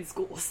American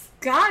schools.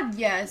 God,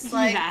 yes.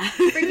 Like,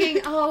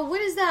 freaking,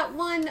 what is that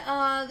one?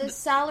 The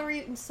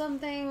salary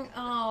something?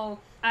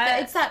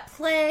 It's that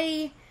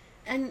play,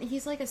 and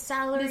he's like a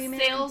salary man.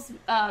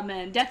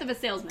 Salesman. Death of a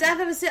Salesman. Death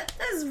of a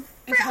Salesman.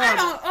 It's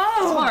horrible.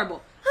 It's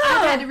horrible.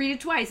 I had to read it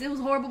twice. It was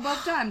horrible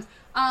both times.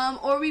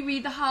 Or we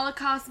read the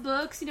Holocaust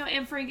books. You know,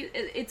 Anne Frank,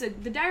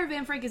 The Diary of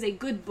Anne Frank is a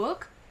good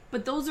book,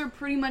 but those are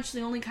pretty much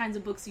the only kinds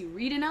of books you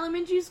read in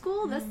elementary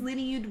school. That's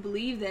leading you to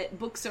believe that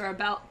books are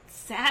about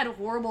sad,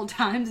 horrible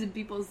times in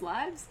people's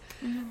lives.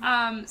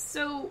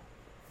 So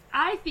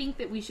I think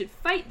that we should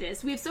fight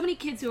this. We have so many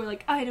kids who are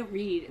like, I don't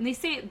read. And they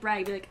say it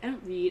brag. They're like, I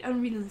don't read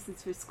unless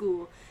it's for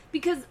school.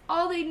 Because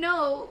all they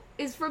know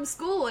is from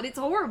school, and it's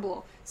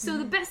horrible. So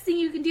the best thing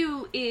you can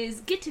do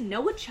is get to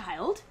know a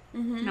child,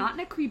 not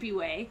in a creepy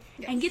way,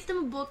 and get them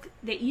a book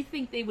that you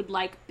think they would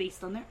like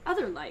based on their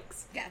other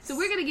likes. Yes. So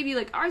we're going to give you,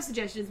 like, our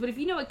suggestions, but if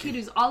you know a kid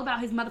who's all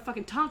about his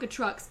motherfucking Tonka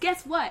trucks,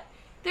 guess what?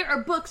 There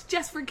are books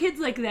just for kids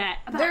like that,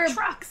 about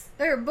trucks.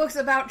 There are books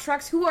about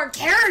trucks who are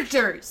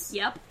characters.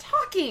 Yep.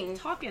 Talking.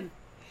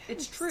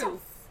 It's true.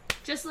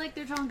 Just like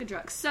their Tonka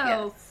trucks.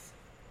 So,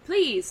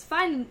 please,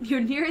 find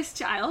your nearest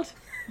child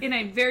in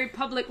a very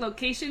public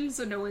location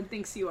so no one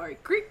thinks you are a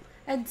creep.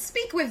 And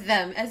speak with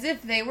them as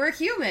if they were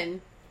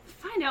human.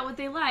 Find out what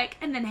they like,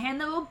 and then hand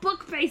them a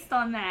book based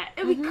on that.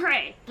 It'll be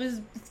great.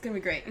 It's going to be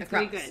great. It's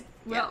going to be good.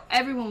 Well,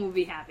 everyone will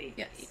be happy.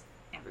 Yes.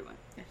 Everyone.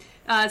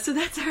 So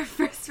that's our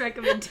first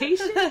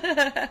recommendation.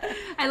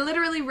 I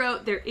literally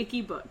wrote their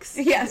icky books.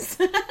 Yes.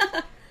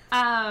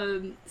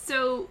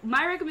 So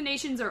my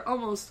recommendations are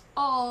almost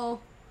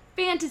all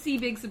fantasy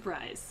big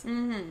surprise.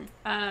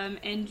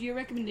 And your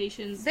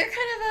recommendations? They're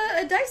kind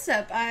of a dice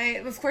up.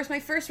 Of course, my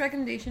first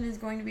recommendation is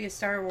going to be a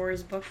Star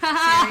Wars book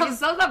series.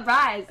 So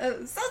surprised.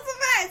 So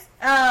surprised.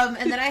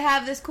 And then I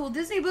have this cool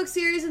Disney book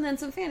series, and then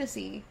some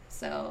fantasy.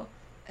 So,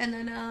 and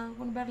then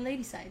what about a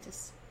lady side?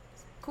 Just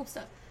cool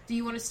stuff. Do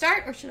you want to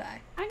start, or should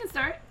I? I can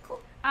start. Cool.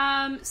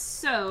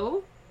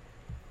 So,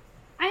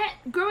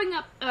 growing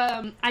up,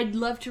 I'd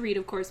love to read,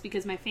 of course,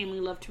 because my family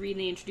loved to read,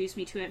 and they introduced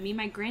me to it. Me and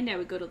my granddad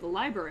would go to the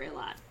library a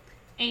lot.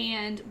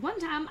 And one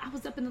time, I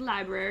was up in the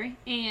library,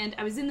 and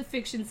I was in the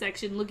fiction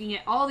section looking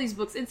at all these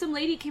books, and some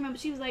lady came up, and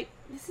she was like,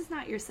 this is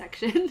not your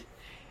section.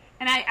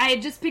 And I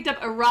had just picked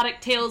up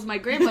Erotic Tales my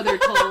grandmother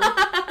told,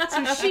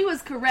 so she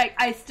was correct.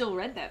 I still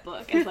read that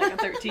book as like a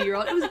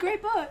 13-year-old. It was a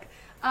great book.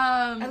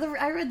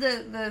 I read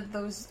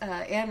those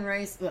Anne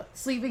Rice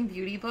Sleeping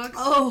Beauty books.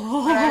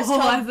 As a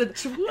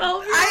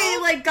 12-year-old.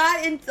 I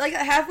got in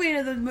halfway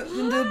into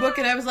the book,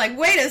 and I was like,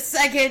 wait a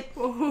second.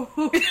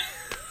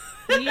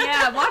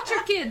 Yeah, watch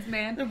your kids,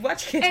 man.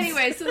 Watch kids.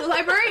 Anyway, so the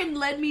librarian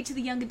led me to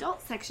the young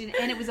adult section,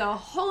 and it was a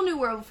whole new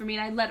world for me,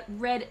 and I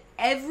read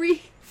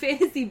every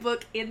fantasy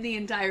book in the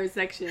entire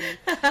section.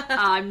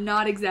 I'm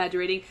not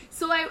exaggerating.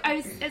 So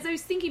as I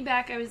was thinking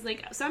back, I was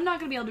like, so I'm not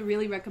going to be able to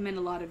really recommend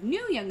a lot of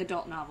new young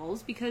adult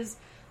novels, because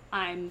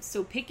I'm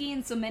so picky,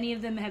 and so many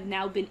of them have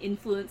now been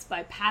influenced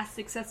by past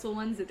successful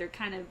ones that they're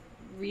kind of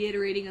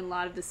reiterating a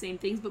lot of the same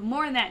things, but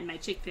more on that in my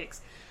chick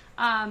picks.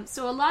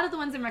 So a lot of the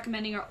ones I'm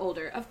recommending are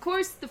older. Of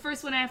course, the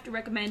first one I have to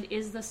recommend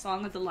is The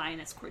Song of the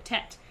Lioness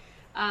Quartet.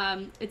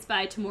 It's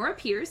by Tamora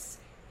Pierce,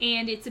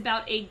 and it's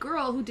about a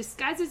girl who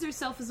disguises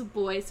herself as a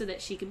boy so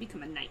that she can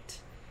become a knight.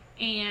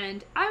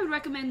 And I would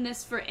recommend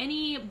this for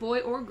any boy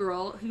or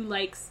girl who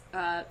likes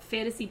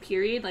fantasy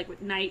period, like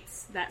with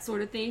knights, that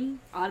sort of thing.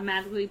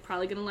 Automatically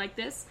probably going to like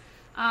this.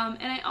 And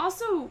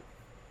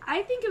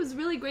I think it was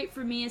really great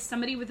for me as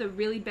somebody with a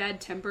really bad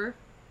temper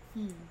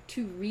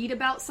to read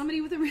about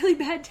somebody with a really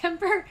bad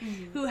temper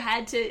who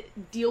had to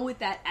deal with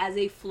that as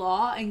a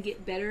flaw and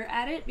get better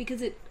at it,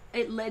 because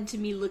it led to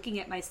me looking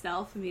at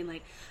myself and being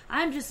like,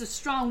 I'm just a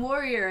strong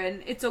warrior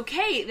and it's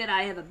okay that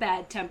I have a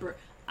bad temper.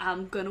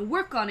 I'm gonna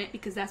work on it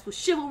because that's what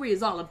chivalry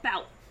is all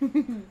about.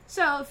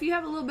 So if you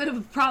have a little bit of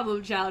a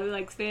problem child who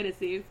likes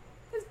fantasy,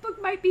 this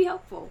book might be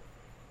helpful.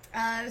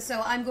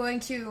 So I'm going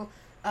to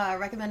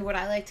recommend what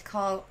I like to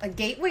call a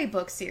gateway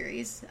book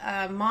series.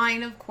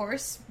 Mine, of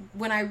course,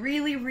 when I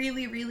really,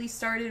 really, really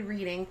started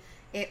reading,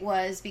 it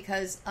was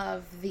because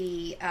of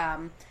the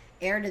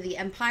Heir to the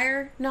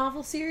Empire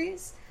novel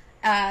series.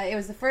 It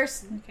was the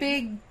first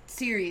big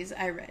series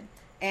I read,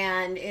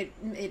 and it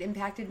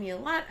impacted me a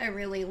lot. I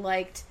really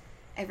liked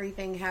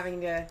everything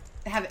having to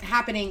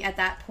happening at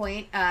that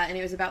point, and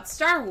it was about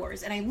Star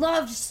Wars, and I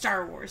loved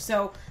Star Wars,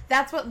 so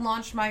that's what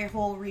launched my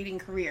whole reading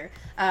career.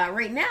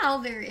 Right now,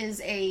 there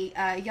is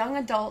a young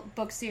adult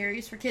book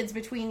series for kids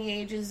between the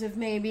ages of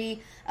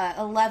maybe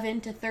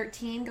 11 to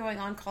 13 going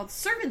on called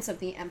Servants of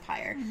the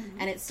Empire,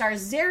 and it stars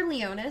Zaire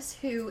Leonis,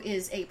 who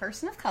is a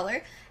person of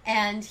color,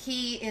 and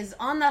he is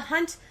on the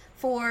hunt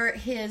for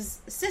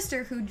his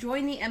sister who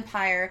joined the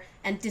Empire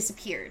and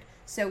disappeared.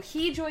 So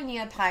he joined the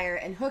Empire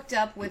and hooked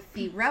up with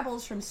the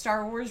rebels from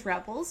Star Wars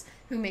Rebels,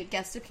 who make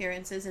guest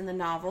appearances in the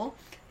novel.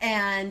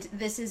 And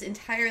this is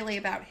entirely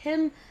about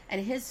him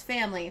and his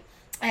family.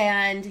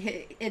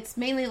 And it's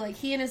mainly like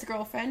he and his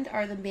girlfriend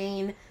are the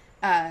main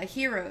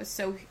heroes.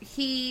 So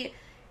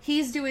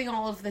he's doing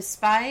all of the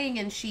spying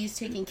and she's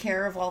taking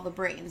care of all the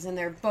brains. And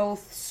they're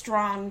both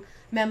strong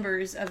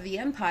members of the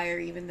Empire,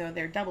 even though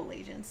they're double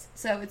agents.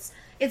 So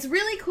it's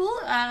really cool.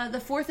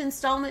 The 4th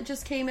installment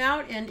just came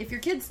out, and if your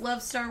kids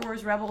love Star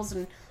Wars Rebels,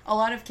 and a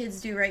lot of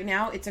kids do right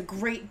now, it's a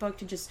great book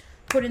to just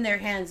put in their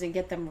hands and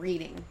get them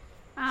reading.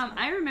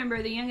 I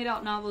remember the young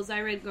adult novels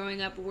I read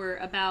growing up were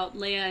about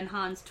Leia and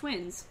Han's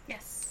twins.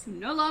 Yes. Who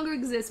no longer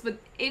exist, but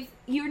if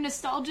you're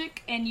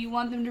nostalgic and you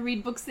want them to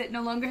read books that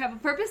no longer have a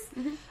purpose,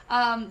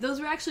 those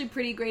were actually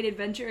pretty great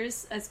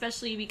adventures,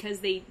 especially because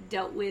they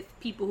dealt with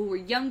people who were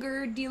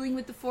younger dealing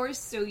with the Force.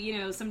 So,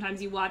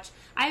 sometimes you watch...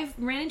 I've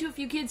ran into a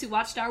few kids who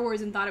watched Star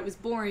Wars and thought it was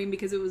boring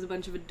because it was a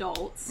bunch of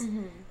adults.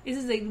 This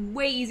is a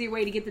way easier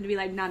way to get them to be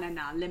like, no,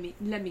 let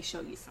me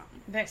show you something.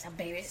 There's some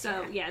babies.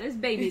 So, there's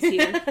babies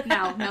here.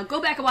 Now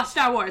go back and watch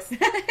Star Wars.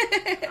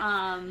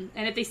 And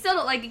if they still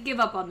don't like it, give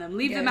up on them.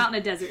 Leave them out in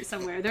a desert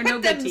somewhere. They're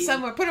no good to you.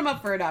 Somewhere. Put them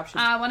up for adoption.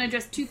 I want to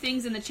address 2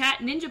 things in the chat.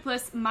 Ninja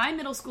Puss, my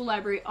middle school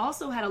library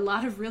also had a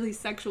lot of really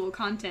sexual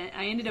content.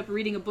 I ended up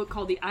reading a book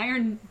called The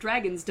Iron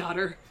Dragon's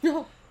Daughter.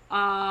 No.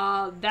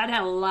 That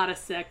had a lot of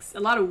sex. A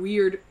lot of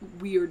weird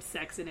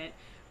sex in it.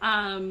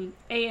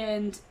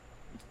 And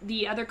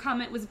the other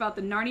comment was about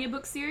the Narnia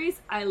book series.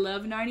 I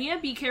love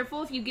Narnia. Be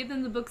careful if you give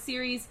them the book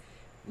series.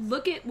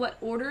 Look at what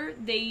order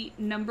they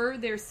number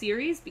their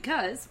series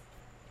because,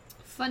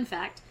 fun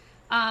fact,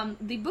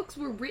 the books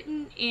were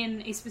written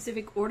in a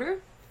specific order,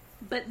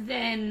 but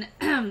then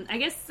I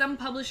guess some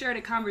publisher had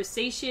a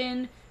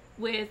conversation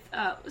with,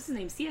 what's his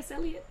name, C.S.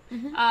 Eliot?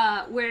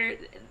 Where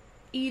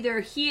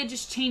either he had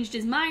just changed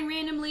his mind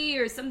randomly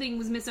or something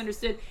was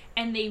misunderstood,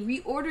 and they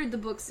reordered the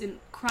books in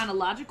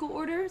chronological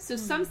order. So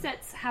some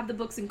sets have the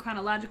books in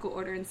chronological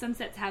order, and some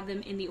sets have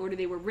them in the order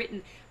they were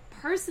written.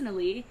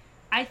 Personally,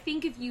 I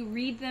think if you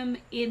read them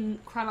in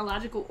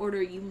chronological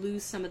order, you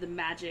lose some of the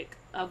magic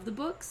of the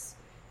books.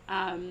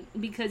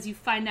 Because you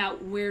find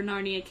out where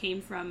Narnia came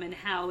from and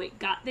how it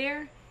got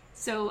there.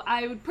 So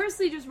I would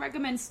personally just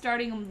recommend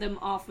starting them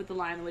off with The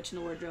Lion, the Witch, and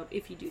the Wardrobe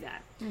if you do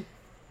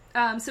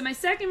that. So my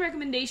second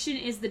recommendation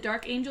is the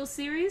Dark Angel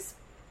series.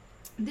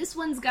 This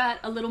one's got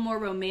a little more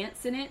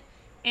romance in it,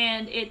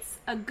 and it's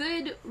a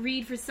good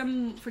read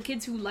for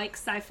kids who like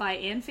sci-fi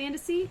and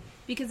fantasy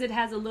because it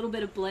has a little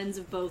bit of blends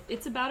of both.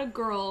 It's about a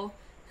girl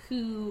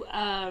who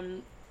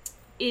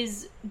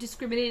is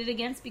discriminated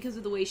against because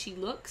of the way she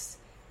looks.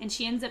 And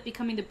she ends up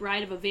becoming the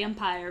bride of a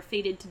vampire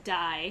fated to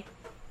die.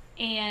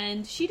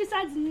 And she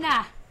decides,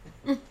 nah,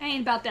 I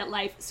ain't about that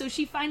life. So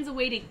she finds a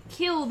way to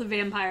kill the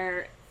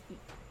vampire,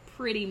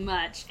 pretty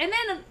much. And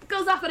then it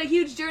goes off on a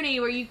huge journey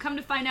where you come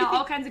to find out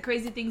all kinds of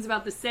crazy things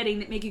about the setting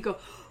that make you go,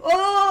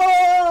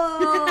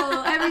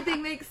 oh,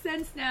 everything makes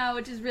sense now,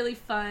 which is really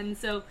fun.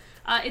 So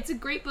it's a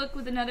great book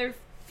with another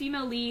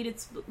female lead.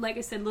 It's, like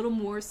I said, a little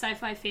more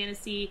sci-fi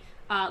fantasy,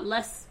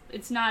 less...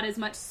 It's not as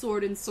much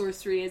sword and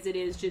sorcery as it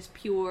is just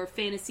pure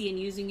fantasy and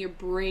using your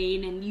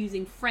brain and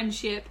using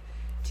friendship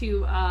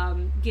to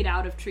get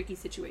out of tricky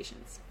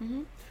situations.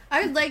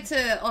 I would like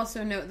to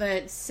also note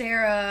that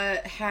Sarah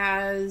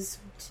has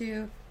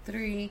 2,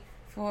 3,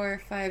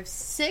 4, 5,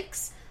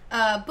 6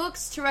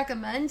 books to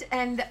recommend,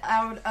 and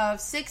out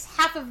of 6,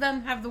 half of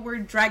them have the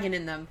word dragon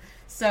in them.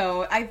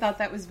 So I thought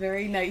that was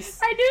very nice.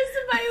 I knew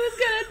somebody was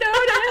going to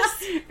notice.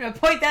 I'm going to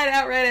point that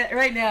out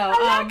right now.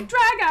 I like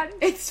dragon.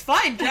 It's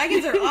fine.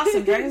 Dragons are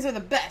awesome. Dragons are the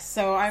best.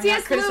 So I'm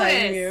not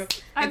criticizing you.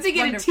 I'm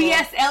thinking of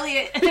T.S.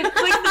 Eliot and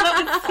clicked them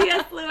up with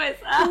C.S. Lewis.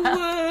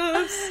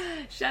 Whoops.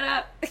 Shut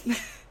up.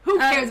 Who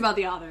cares about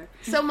the author?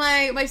 So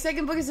my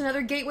second book is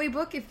another gateway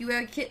book. If you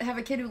have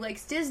a kid who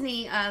likes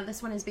Disney,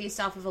 this one is based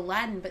off of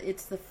Aladdin, but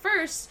it's the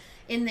first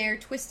in their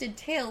Twisted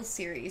Tales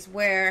series,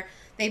 where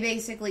they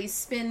basically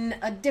spin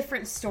a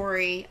different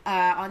story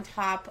on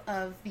top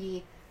of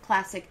the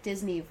classic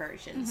Disney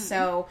version.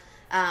 So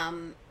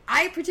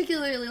I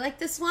particularly like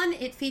this one.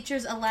 It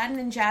features Aladdin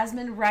and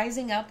Jasmine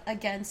rising up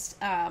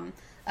against a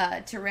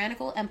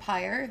tyrannical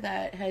empire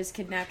that has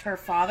kidnapped her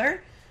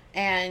father,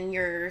 and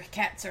your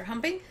cats are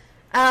humping.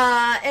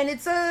 And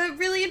it's a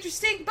really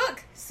interesting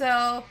book.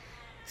 So,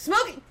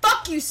 Smokey,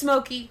 fuck you,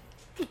 Smokey.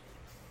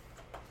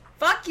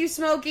 Fuck you,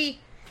 Smokey.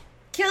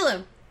 Kill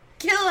him.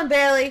 Kill him,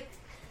 Bailey.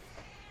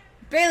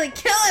 Bailey,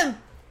 kill him.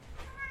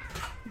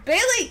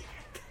 Bailey,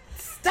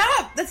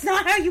 stop. That's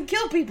not how you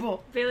kill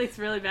people. Bailey's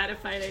really bad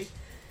at fighting.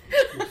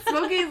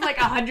 Smokey's like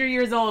 100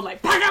 years old,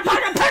 like, Parker,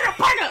 Parker, Parker,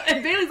 Parker!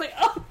 And Bailey's like,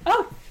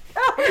 oh.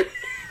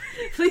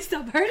 Please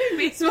stop hurting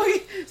me.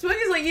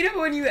 Smokey's like, you know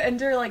when you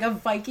enter like a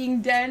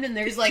Viking den and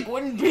there's like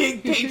one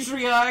big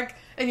patriarch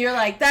and you're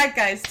like, that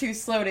guy's too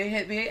slow to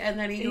hit me, and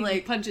then he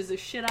like punches the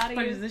shit out of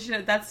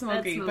you. That's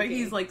Smokey, but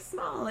he's like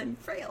small and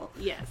frail.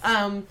 Yes.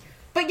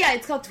 But yeah,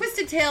 it's called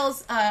Twisted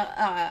Tales,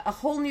 A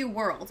Whole New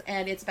World,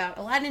 and it's about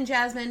Aladdin and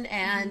Jasmine,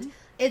 and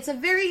it's a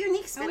very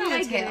unique spin on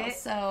the tale.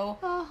 So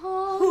a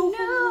whole new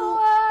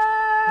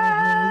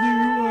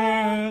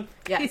world.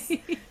 Yes.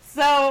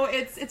 So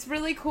it's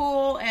really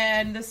cool,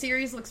 and the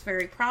series looks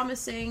very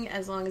promising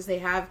as long as they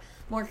have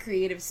more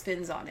creative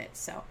spins on it.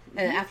 So,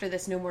 and after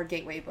this, no more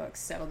Gateway books.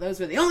 So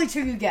those were the only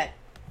two you get.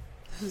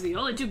 Those are the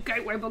only two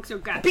Gateway books you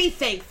got. Be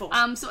thankful.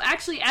 So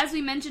actually, as we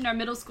mentioned our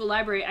middle school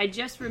library, I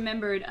just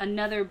remembered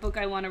another book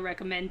I want to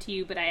recommend to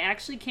you, but I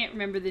actually can't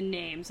remember the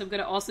name. So I'm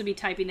going to also be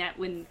typing that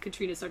when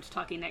Katrina starts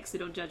talking next, so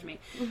don't judge me.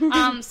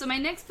 So my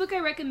next book I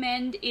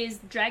recommend is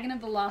Dragon of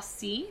the Lost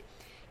Sea.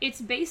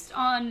 It's based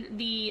on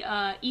the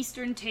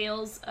Eastern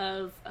tales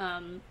of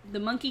the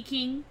Monkey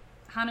King,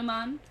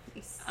 Hanuman,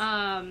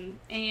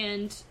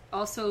 and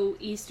also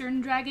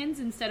Eastern dragons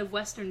instead of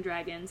Western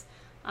dragons.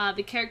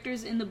 The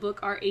characters in the book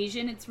are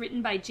Asian. It's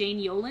written by Jane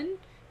Yolen,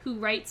 who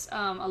writes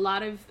a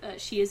lot of...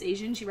 she is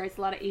Asian. She writes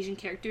a lot of Asian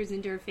characters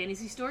into her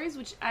fantasy stories,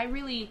 which I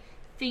really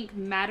think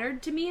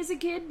mattered to me as a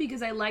kid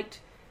because I liked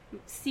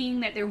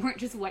seeing that there weren't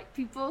just white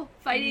people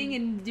fighting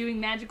and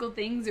doing magical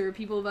things, or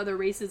people of other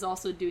races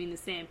also doing the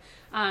same.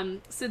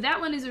 So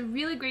that one is a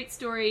really great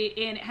story,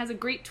 and it has a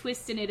great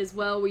twist in it as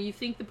well, where you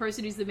think the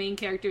person who's the main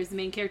character is the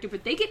main character,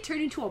 but they get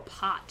turned into a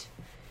pot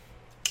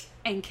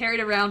and carried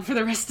around for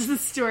the rest of the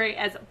story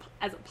as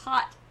a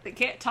pot that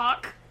can't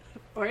talk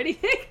or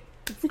anything.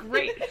 It's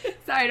great.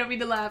 Sorry, I don't mean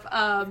to laugh.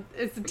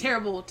 It's a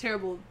terrible,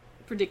 terrible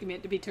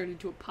predicament to be turned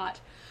into a pot.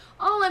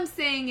 All I'm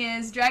saying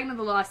is Dragon of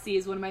the Lost Sea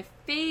is one of my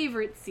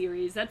favorite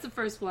series. That's the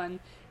first one.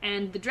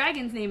 And the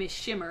dragon's name is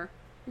Shimmer.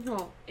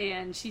 Oh.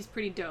 And she's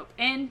pretty dope.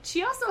 And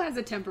she also has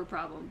a temper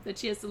problem that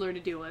she has to learn to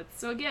deal with.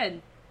 So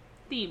again,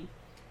 theme.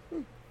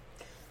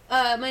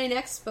 My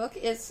next book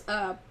is,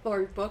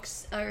 or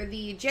books, are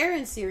the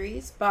Jaren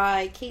series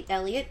by Kate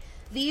Elliott.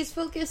 These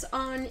focus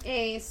on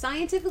a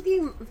scientifically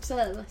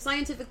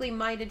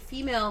minded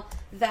female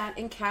that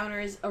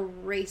encounters a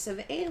race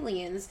of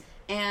aliens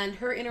and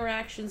her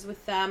interactions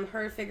with them,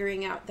 her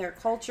figuring out their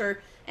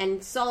culture,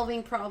 and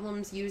solving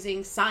problems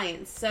using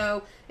science.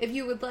 So, if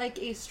you would like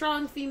a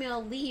strong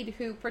female lead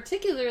who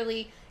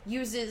particularly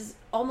uses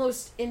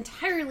almost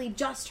entirely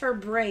just her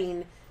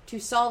brain to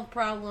solve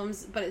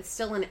problems, but it's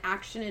still an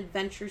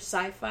action-adventure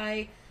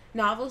sci-fi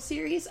novel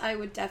series, I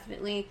would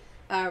definitely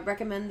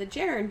recommend the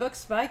Jaren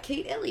books by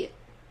Kate Elliott.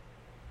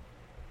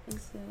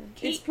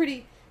 It's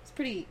pretty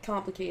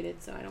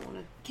complicated, so I don't want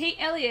to... Kate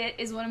Elliott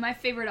is one of my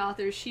favorite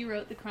authors. She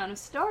wrote the Crown of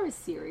Stars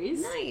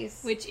series.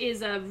 Nice. Which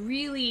is a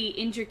really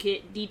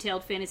intricate,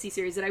 detailed fantasy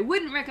series that I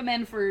wouldn't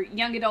recommend for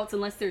young adults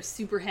unless they're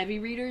super heavy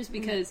readers,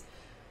 because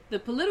the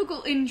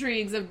political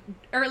intrigues of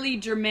early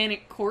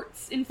Germanic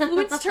courts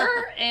influenced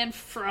her, and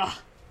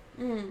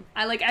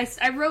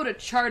I wrote a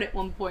chart at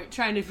one point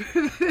trying to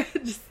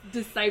just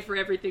decipher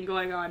everything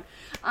going on.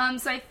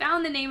 So I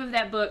found the name of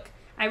that book.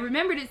 I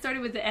remembered it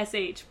started with the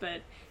SH,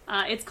 but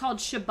it's called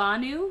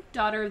Shabanu,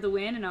 Daughter of the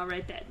Wind, and I'll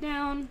write that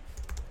down.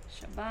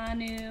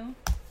 Shabanu.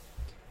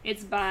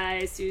 It's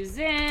by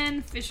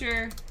Suzanne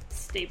Fisher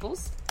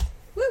Staples.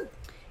 Woo!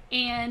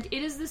 And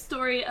it is the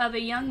story of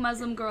a young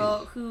Muslim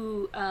girl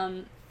who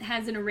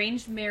has an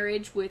arranged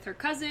marriage with her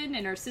cousin,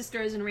 and her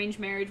sister has an arranged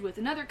marriage with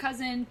another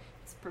cousin.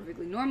 It's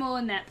perfectly normal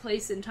in that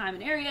place and time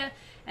and area.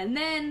 And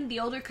then the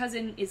older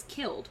cousin is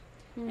killed.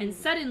 And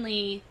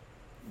suddenly,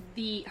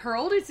 her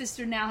older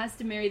sister now has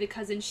to marry the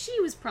cousin she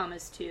was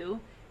promised to,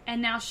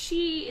 and now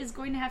she is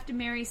going to have to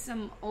marry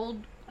some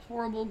old,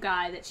 horrible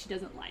guy that she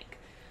doesn't like.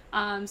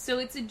 So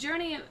it's a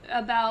journey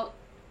about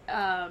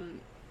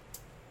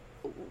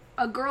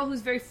a girl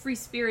who's very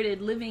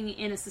free-spirited, living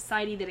in a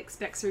society that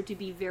expects her to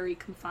be very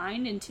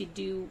confined and to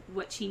do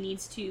what she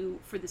needs to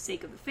for the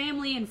sake of the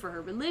family and for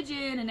her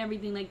religion and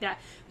everything like that.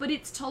 But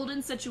it's told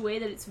in such a way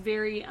that it's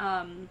very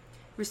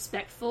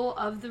respectful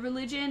of the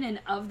religion and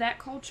of that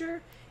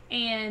culture.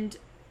 And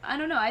I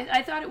don't know,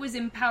 I thought it was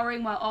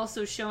empowering while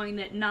also showing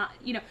that not,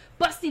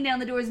 busting down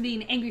the doors and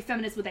being an angry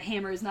feminist with a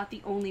hammer is not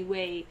the only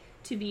way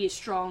to be a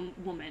strong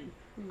woman.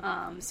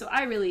 So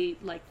I really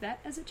liked that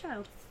as a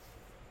child.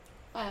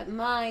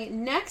 My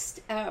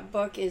next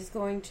book is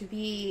going to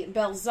be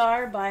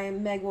Belzar by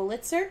Meg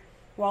Wolitzer.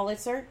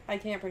 I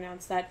can't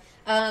pronounce that.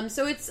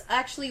 So it's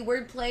actually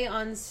wordplay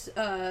on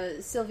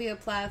Sylvia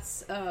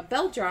Plath's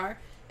Bell-Jar,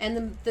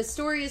 and the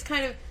story is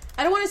kind of,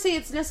 I don't want to say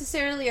it's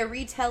necessarily a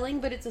retelling,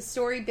 but it's a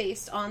story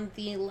based on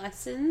the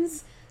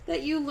lessons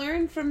that you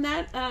learn from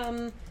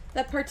that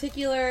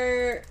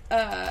particular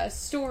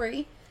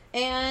story.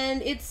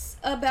 And it's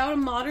about a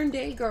modern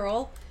day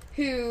girl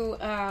who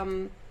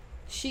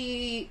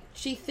she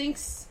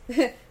thinks,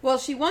 well,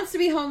 she wants to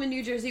be home in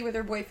New Jersey with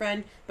her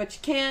boyfriend, but she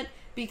can't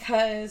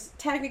because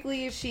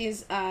technically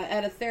she's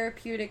at a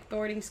therapeutic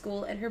boarding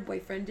school and her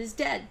boyfriend is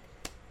dead.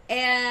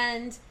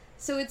 And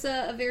so it's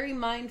a very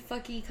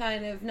mindfucky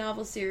kind of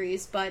novel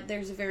series, but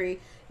there's a very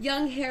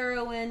young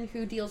heroine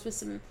who deals with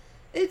some...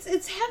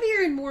 It's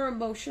heavier and more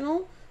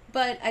emotional,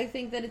 but I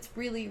think that it's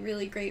really,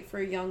 really great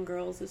for young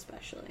girls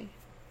especially.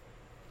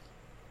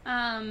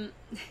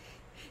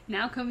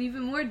 Now come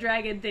even more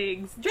dragon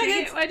things.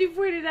 Dragons! Why'd you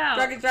point it out?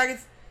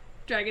 Dragons.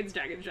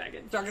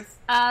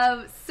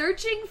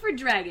 Searching for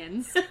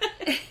Dragons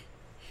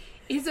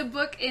is a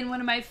book in one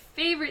of my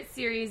favorite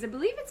series. I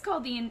believe it's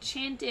called the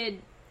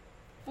Enchanted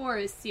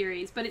Forest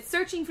series, but it's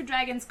Searching for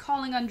Dragons,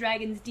 Calling on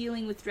Dragons,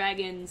 Dealing with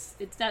Dragons.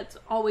 That's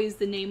always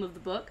the name of the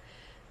book.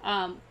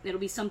 It'll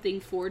be something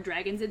for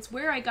dragons. It's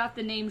where I got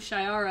the name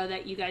Shiara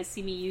that you guys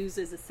see me use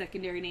as a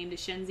secondary name to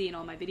Shenzi and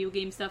all my video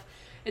game stuff.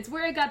 It's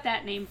where I got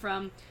that name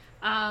from.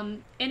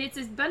 And it's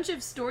a bunch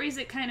of stories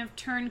that kind of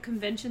turn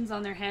conventions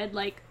on their head,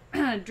 like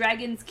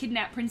dragons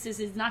kidnap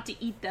princesses not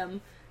to eat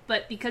them,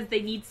 but because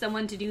they need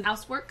someone to do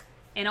housework.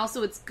 And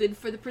also it's good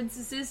for the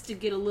princesses to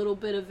get a little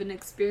bit of an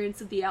experience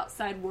of the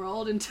outside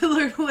world and to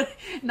learn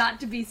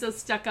not to be so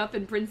stuck up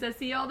and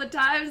princessy all the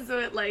time. So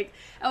it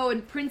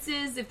and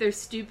princes, if they're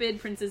stupid,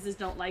 princesses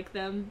don't like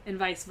them, and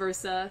vice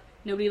versa.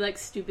 Nobody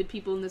likes stupid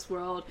people in this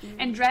world. Mm-hmm.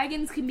 And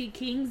dragons can be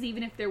kings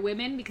even if they're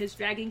women, because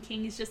Dragon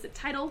King is just a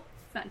title.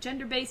 It's not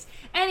gender-based.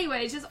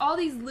 Anyway, it's just all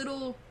these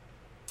little...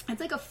 It's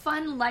like a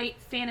fun, light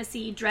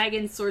fantasy,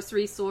 dragons,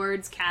 sorcery,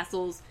 swords,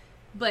 castles,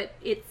 but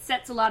it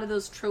sets a lot of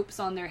those tropes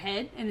on their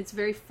head, and it's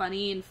very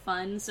funny and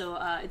fun, so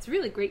it's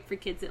really great for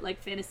kids that like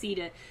fantasy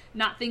to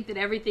not think that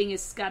everything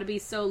has got to be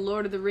so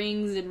Lord of the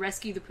Rings and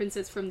rescue the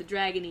princess from the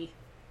dragon-y.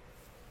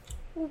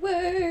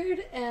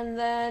 Word! And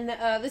then,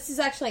 this is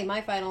actually my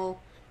final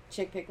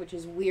chick pick, which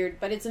is weird,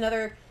 but it's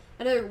another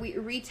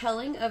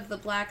retelling of the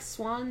Black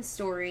Swan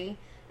story.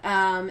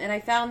 And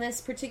I found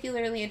this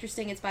particularly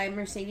interesting. It's by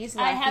Mercedes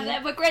Lackey. I have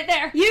that book right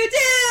there. You do!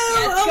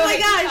 Yes, oh my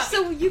gosh!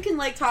 So you can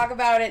talk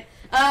about it.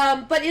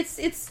 But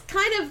it's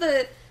kind of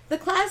the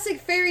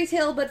classic fairy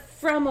tale, but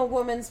from a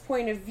woman's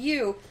point of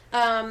view.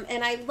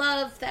 And I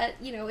love that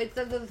it's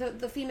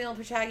the female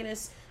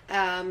protagonist.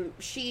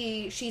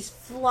 She's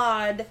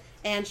flawed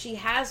and she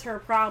has her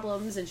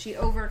problems and she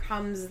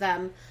overcomes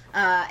them.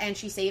 And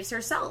she saves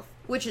herself,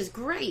 which is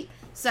great.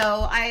 So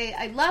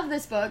I love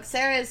this book.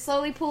 Sarah is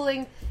slowly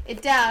pulling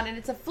it down, and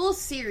it's a full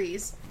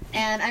series.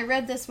 And I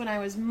read this when I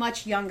was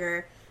much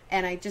younger,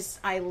 and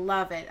I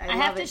love it. I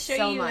have to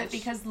show you it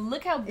because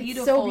look how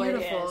beautiful it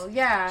is.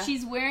 Yeah.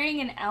 She's wearing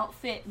an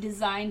outfit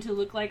designed to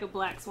look like a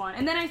black swan.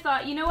 And then I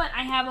thought, you know what?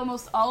 I have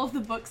almost all of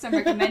the books I'm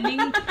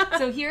recommending.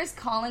 So here's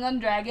Calling on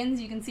Dragons.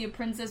 You can see a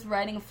princess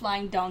riding a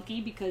flying donkey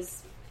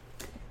because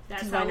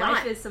that's how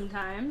life is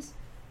sometimes.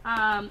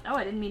 I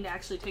didn't mean to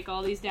actually take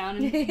all these down.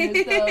 And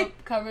here's the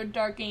cover,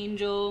 Dark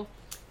Angel.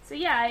 So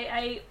yeah,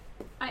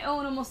 I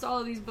own almost all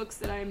of these books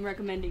that I'm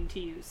recommending to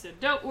you, so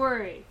don't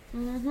worry.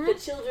 Mm-hmm. The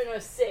children are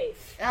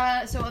safe.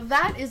 So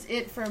that is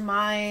it for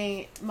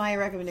my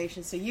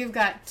recommendations. So you've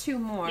got two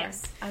more.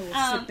 Yes. I will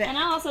sit back. And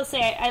I'll also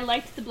say I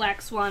liked The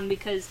Black Swan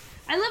because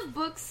I loved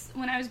books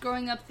when I was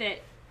growing up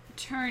that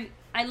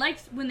I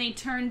liked when they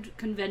turned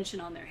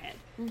convention on their head.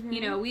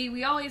 Mm-hmm.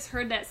 We always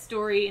heard that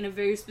story in a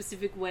very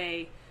specific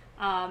way.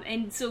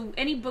 And so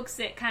any books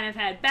that kind of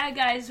had bad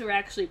guys who were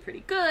actually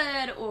pretty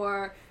good,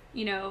 or,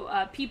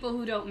 people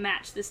who don't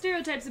match the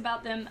stereotypes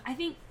about them, I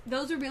think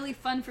those are really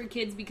fun for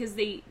kids because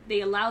they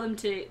allow them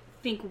to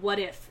think what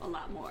if a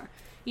lot more.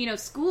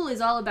 School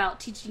is all about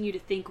teaching you to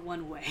think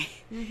one way.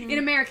 Mm-hmm. In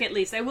America, at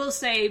least. I will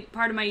say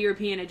part of my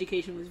European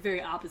education was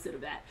very opposite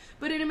of that.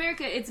 But in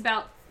America, it's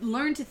about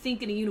learn to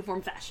think in a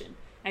uniform fashion.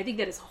 I think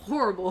that is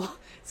horrible.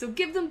 So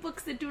give them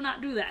books that do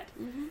not do that.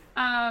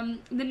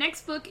 Mm-hmm. The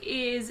next book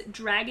is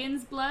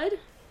Dragon's Blood.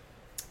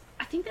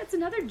 I think that's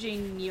another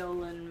Jane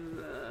Yolen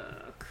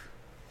book.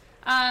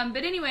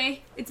 But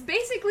anyway, it's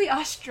basically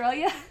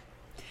Australia.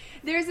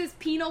 There's this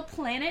penal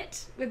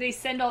planet where they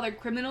send all their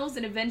criminals,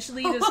 and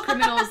eventually those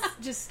criminals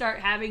just start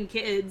having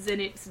kids,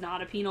 and it's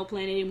not a penal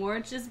planet anymore.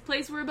 It's just a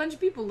place where a bunch of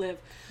people live.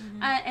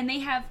 Mm-hmm. And they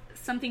have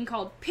something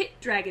called pit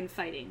dragon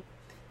fighting.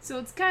 So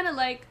it's kind of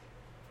like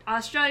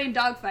Australian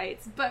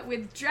dogfights, but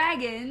with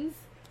dragons,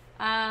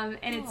 and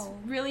it's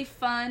really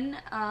fun.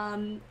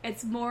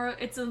 It's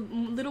a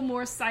little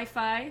more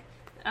sci-fi,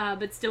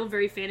 but still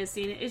very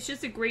fantasy. And it's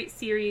just a great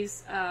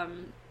series.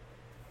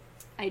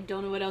 I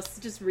don't know what else.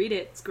 Just read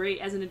it. It's great.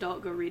 As an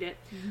adult, go read it.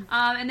 Mm-hmm.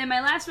 And then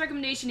my last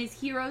recommendation is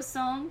Hero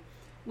Song,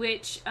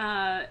 which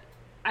I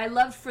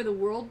loved for the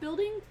world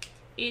building.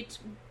 It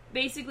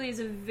basically is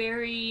a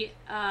very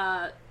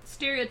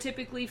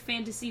stereotypically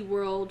fantasy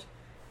world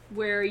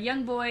where a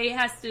young boy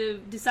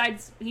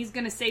decides he's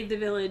going to save the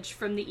village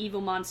from the evil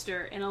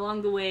monster, and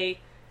along the way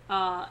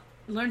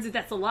learns that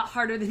that's a lot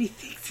harder than he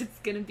thinks it's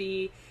going to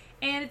be,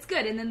 and it's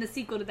good. And then the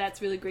sequel to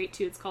that's really great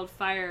too. It's called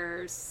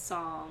Fire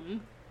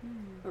Song,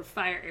 or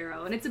Fire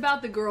Arrow, and it's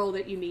about the girl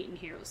that you meet in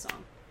Hero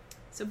Song.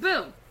 So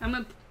boom, I'm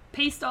going to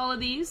paste all of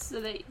these so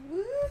that...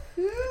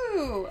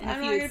 Woohoo! I'm not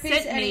going to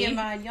paste any of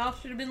mine. Y'all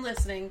should have been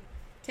listening.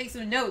 Take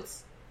some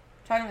notes.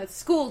 Talking about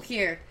school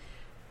here.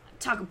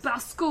 Talk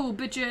about school,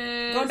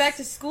 bitches. Going back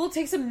to school,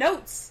 take some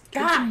notes.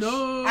 Gosh. I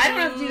don't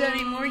have to do that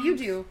anymore. You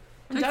do.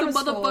 I'm take done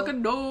some with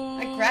motherfucking school.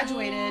 notes. I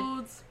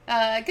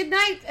graduated. Good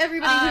night,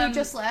 everybody who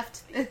just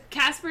left.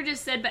 Casper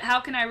just said, but how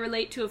can I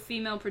relate to a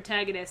female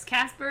protagonist?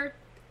 Casper,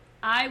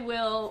 I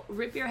will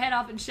rip your head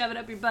off and shove it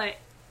up your butt,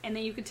 and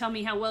then you can tell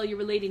me how well you're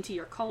relating to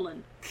your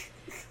colon.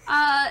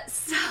 I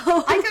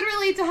could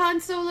relate to Han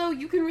Solo.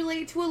 You can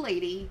relate to a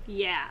lady.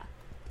 Yeah.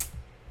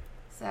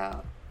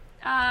 So.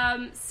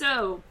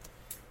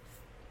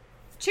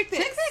 Chick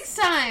Picks. Chick Picks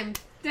time.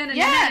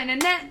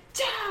 Yeah.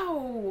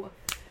 Ciao.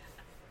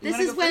 This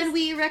is when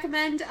we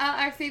recommend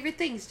our favorite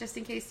things, just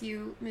in case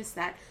you missed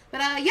that.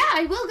 But yeah,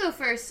 I will go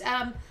first.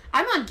 I'm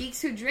on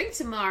Geeks Who Drink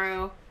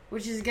tomorrow,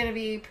 which is going to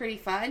be pretty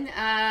fun.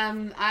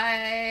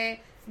 I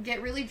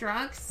get really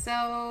drunk,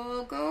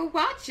 so go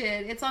watch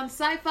it. It's on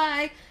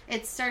Sci-Fi.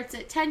 It starts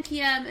at 10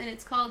 p.m. and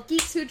it's called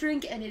Geeks Who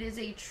Drink, and it is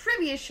a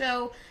trivia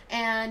show.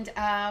 And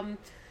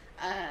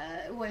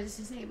what is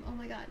his name? Oh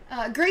my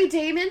god. Gray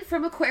Damon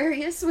from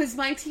Aquarius was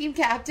my team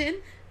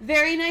captain.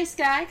 Very nice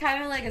guy,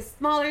 kind of like a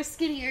smaller,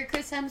 skinnier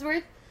Chris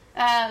Hemsworth.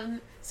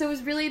 So it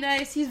was really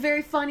nice. He's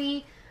very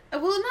funny.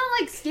 Well, not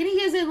like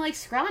skinny as in like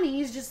scrawny.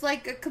 He's just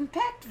like a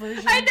compact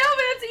version. I know,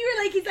 but that's what you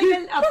were like. He's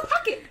like a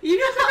pocket. You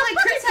know how like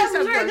Chris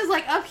Hemsworth is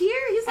like up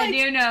here? He's like, I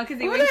do know,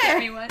 because he winked at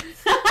me once.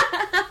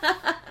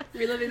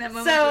 Reliving that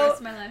moment for the rest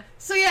of my life.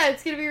 So yeah,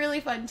 it's going to be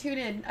really fun. Tune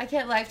in. I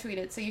can't live tweet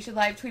it, so you should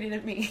live tweet it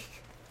at me.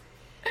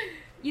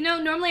 You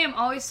know, normally I'm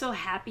always so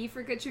happy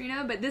for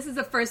Katrina, but this is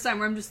the first time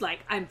where I'm just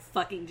like, I'm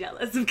fucking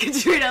jealous of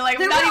Katrina. Like,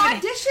 there were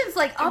auditions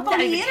like up on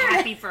the internet. I'm not even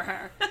happy for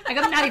her. Like,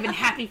 I'm not even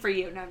happy for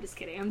you. No, I'm just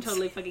kidding. I'm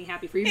totally fucking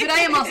happy for you. But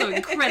I am also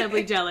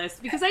incredibly jealous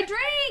because I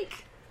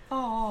drank.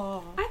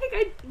 Oh, I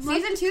think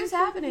Season 2's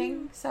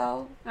happening,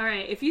 so.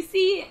 Alright, if you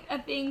see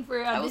a thing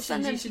for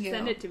auditions, you should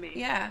send it to me.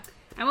 Yeah.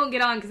 I won't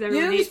get on because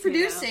everyone hates me. You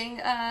know who's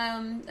producing?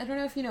 I don't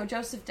know if you know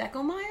Joseph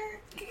Deckelmeyer.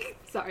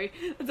 Sorry,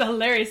 that's a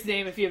hilarious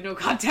name if you have no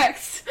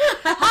context.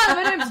 Hi,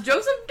 my name's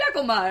Joseph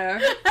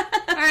Deckelmeyer.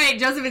 Alright,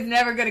 Joseph is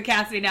never going to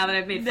cast me now that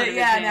I've made fun of his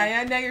name.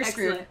 Now you're Excellent.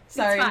 screwed.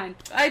 Sorry. It's fine.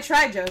 I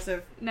tried,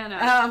 Joseph.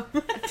 No.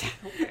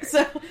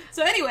 So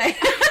anyway.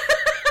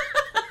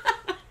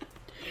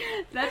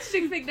 That's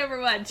chick pick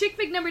number 1. Chick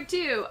pick number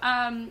 2.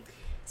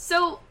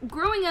 So,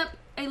 growing up,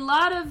 a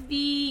lot of the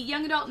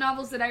young adult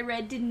novels that I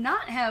read did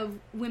not have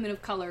women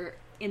of color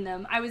in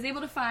them. I was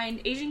able to find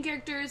Asian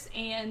characters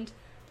and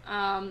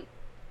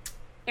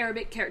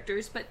Arabic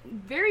characters, but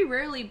very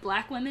rarely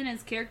black women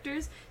as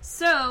characters.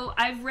 So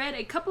I've read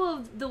a couple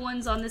of the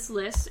ones on this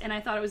list, and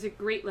I thought it was a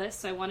great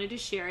list, so I wanted to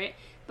share it.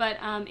 But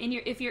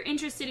if you're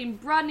interested in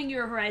broadening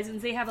your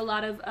horizons, they have a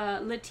lot of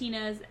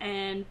Latinas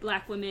and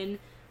black women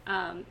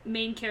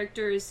main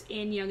characters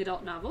in young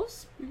adult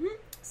novels. Mm-hmm.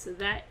 So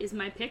that is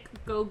my pick.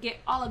 Go get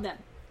all of them.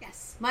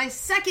 Yes. My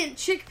second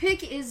chick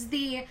pick is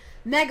the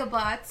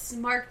Megabots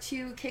Mark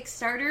II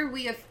Kickstarter.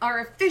 We are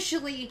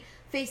officially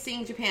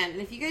facing Japan.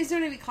 And if you guys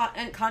don't have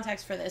any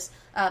context for this,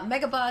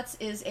 Megabots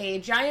is a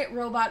giant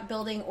robot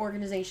building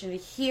organization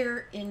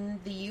here in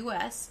the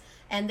U.S.,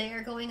 and they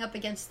are going up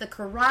against the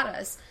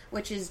Karatas,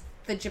 which is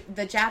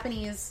the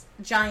Japanese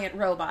giant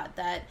robot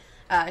that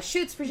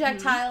shoots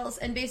projectiles,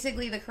 and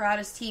basically the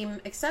Karatas team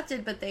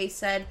accepted, but they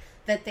said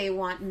that they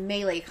want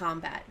melee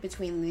combat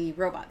between the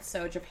robots.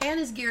 So Japan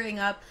is gearing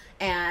up,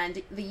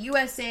 and the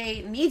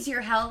USA needs your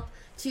help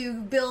to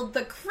build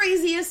the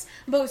craziest,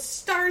 most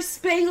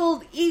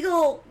star-spangled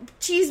eagle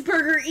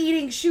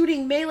cheeseburger-eating,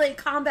 shooting, melee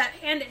combat,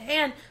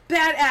 hand-to-hand,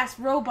 badass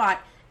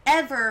robot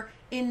ever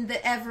in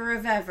the ever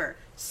of ever.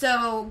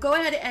 So go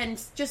ahead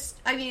and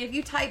if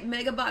you type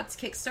Megabots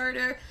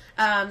Kickstarter,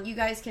 you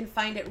guys can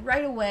find it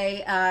right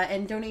away,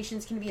 and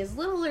donations can be as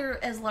little or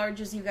as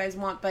large as you guys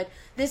want, but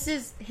this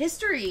is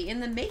history in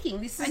the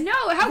making. This is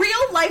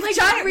real-life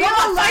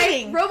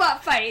giant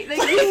robot fight. Like,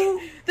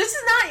 this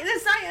is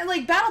not,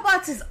 like,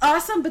 BattleBots is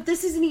awesome, but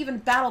this isn't even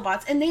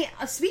BattleBots. And they,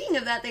 speaking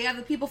of that, they have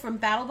the people from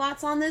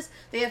BattleBots on this.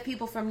 They have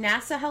people from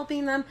NASA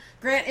helping them.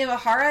 Grant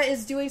Imahara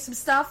is doing some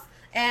stuff.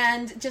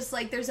 And just,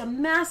 like, there's a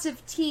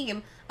massive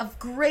team of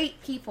great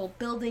people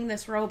building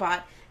this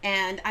robot.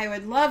 And I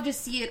would love to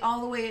see it all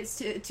the way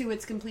to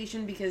its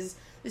completion, because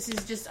this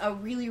is just a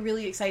really,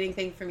 really exciting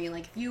thing for me.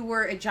 Like, if you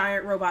were a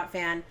giant robot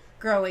fan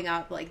growing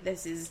up, like,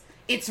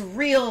 it's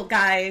real,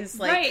 guys.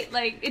 Like, right,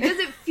 like, it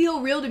doesn't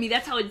feel real to me.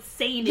 That's how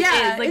insane it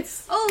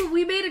is. Like,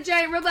 we made a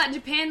giant robot and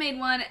Japan made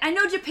one. I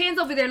know Japan's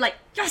over there like,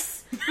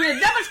 yes! We're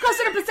that much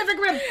closer to Pacific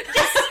Rim!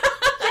 Yes!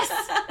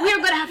 Yes! We are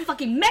gonna have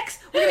fucking mechs!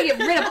 We're gonna get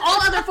rid of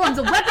all other forms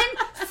of weapon!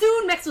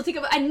 Soon mechs will take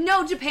over. I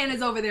know Japan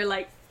is over there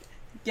like,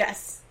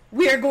 yes,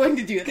 we are going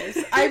to do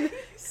this. I'm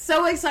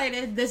so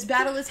excited. This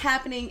battle is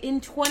happening in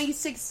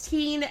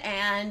 2016,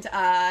 and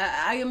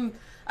I'm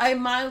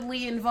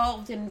mildly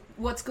involved in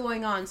what's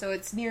going on, so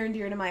it's near and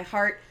dear to my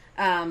heart.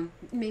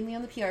 Mainly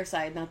on the PR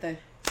side,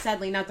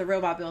 sadly not the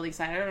robot building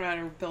side. I don't know how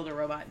to build a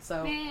robot,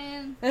 so.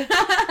 Man,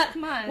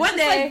 come on. One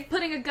day, like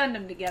putting a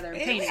Gundam together,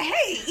 and paint it.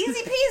 Hey,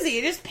 easy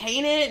peasy. Just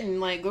paint it and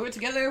like glue it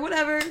together,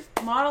 whatever.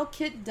 Model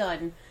kit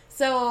done.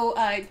 So,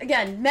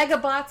 again,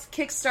 Megabots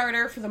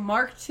Kickstarter for the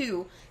Mark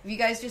II. If you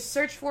guys just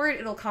search for it,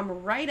 it'll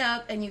come right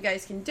up, and you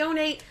guys can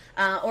donate.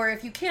 Or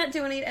if you can't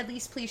donate, at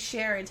least please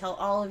share and tell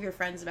all of your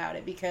friends about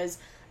it, because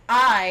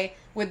I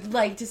would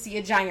like to see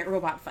a giant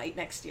robot fight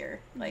next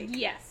year. Like,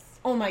 yes.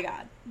 Oh my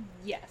god.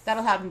 Yes.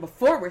 That'll happen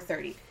before we're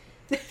 30.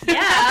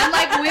 Yeah,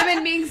 unlike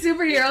women being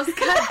superheroes.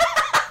 God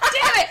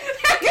damn it!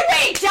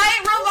 Wait,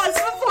 giant robots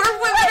before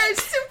women are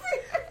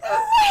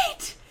superheroes.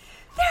 Wait!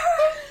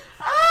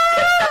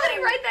 Can somebody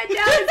write that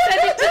down and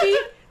send it to me?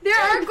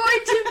 There's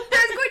going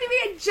to be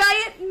a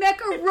giant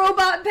mecha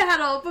robot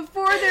battle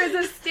before there's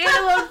a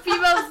standalone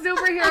female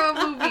superhero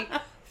movie.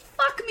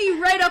 Fuck me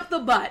right up the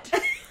butt.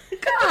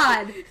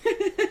 God.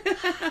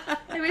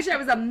 I wish I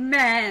was a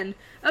man.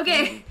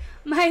 Okay,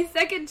 my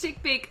second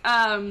chick pick,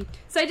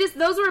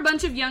 those were a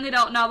bunch of young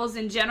adult novels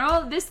in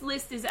general. This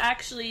list is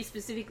actually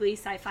specifically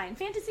sci-fi and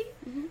fantasy,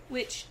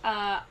 which,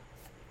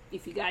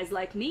 if you guys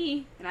like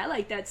me, and I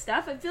like that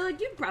stuff, I feel like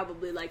you'd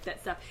probably like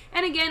that stuff.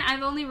 And again,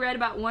 I've only read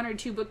about 1 or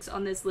 2 books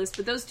on this list,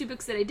 but those 2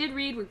 books that I did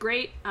read were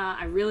great.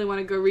 I really want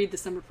to go read The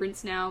Summer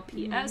Prince now,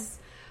 P.S.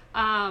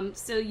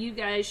 So you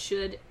guys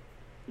should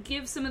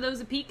give some of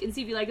those a peek and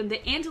see if you like them.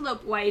 The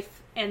Antelope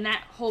Wife and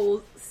that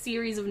whole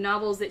series of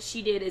novels that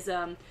she did is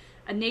a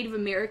Native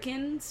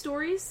American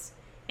stories.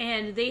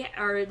 And they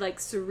are, like,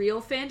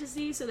 surreal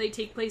fantasy, so they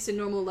take place in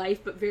normal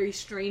life, but very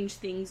strange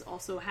things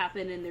also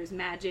happen, and there's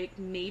magic,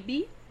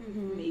 maybe.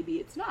 Maybe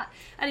it's not.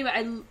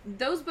 Anyway,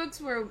 those books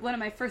were one of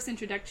my first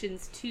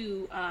introductions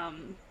to,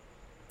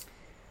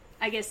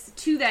 I guess,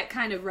 to that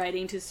kind of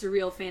writing, to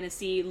surreal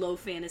fantasy, low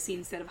fantasy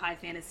instead of high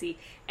fantasy,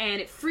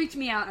 and it freaked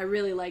me out. I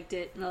really liked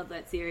it. I love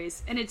that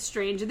series. And it's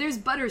strange. There's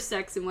butter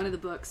sex in one of the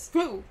books.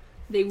 Whoa.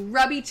 They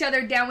rub each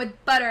other down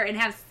with butter and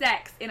have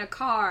sex in a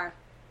car.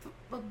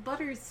 But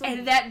butter is so...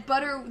 And that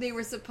butter they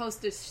were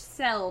supposed to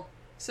sell,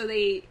 so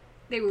they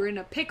were in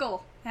a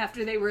pickle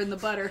after they were in the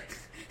butter.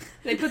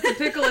 They put the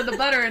pickle in the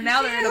butter, and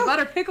now they're in a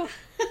butter pickle.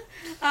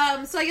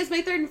 So I guess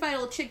my third and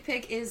final chick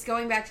pick is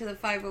going back to the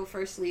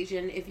 501st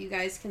Legion. If you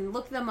guys can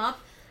look them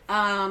up,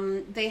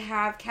 they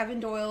have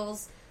Kevin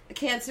Doyle's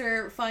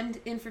Cancer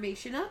Fund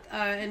information up.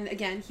 And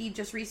again, he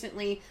just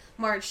recently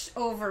marched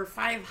over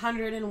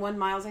 501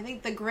 miles. I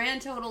think the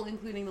grand total,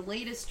 including the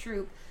latest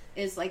troop,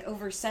 is like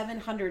over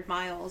 700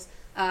 miles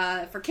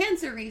for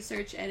cancer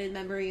research and in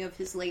memory of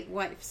his late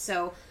wife.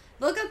 So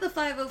look up the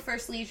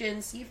 501st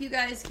Legion, see if you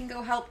guys can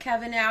go help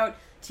Kevin out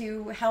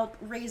to help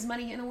raise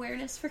money and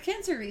awareness for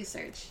cancer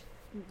research.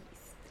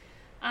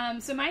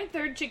 So my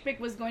third chick pick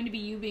was going to be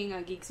you being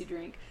on Geeks Who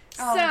Drink.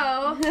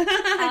 Oh. So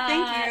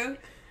thank you.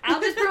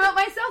 I'll just promote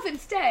myself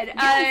instead.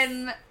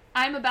 Yes.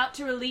 I'm about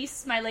to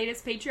release my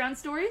latest Patreon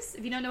stories.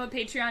 If you don't know what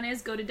Patreon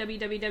is, go to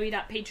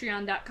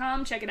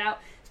www.patreon.com. Check it out.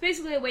 It's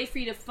basically a way for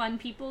you to fund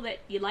people that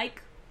you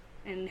like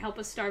and help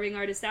us starving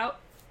artists out.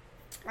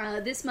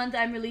 This month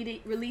I'm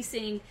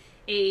releasing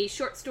a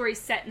short story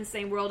set in the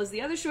same world as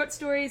the other short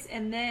stories,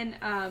 and then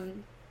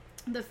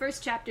the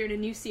first chapter in a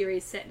new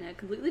series set in a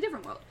completely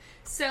different world.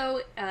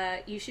 So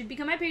you should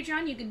become my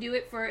Patreon. You can do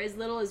it for as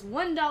little as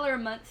 $1 a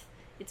month.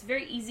 It's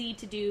very easy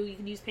to do. You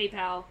can use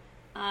PayPal.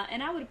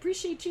 And I would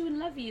appreciate you and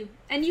love you.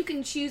 And you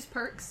can choose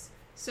perks.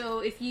 So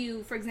if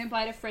you, for example,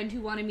 I had a friend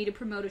who wanted me to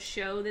promote a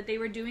show that they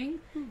were doing.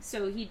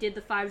 So he did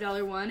the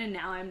 $5 one, and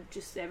now I'm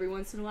just every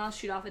once in a while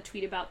shoot off a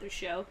tweet about their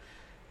show.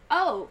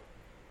 Oh,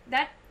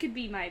 that could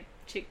be my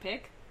chick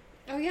pick.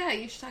 Oh yeah,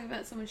 you should talk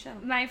about someone's show.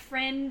 My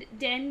friend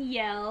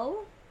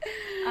Danielle,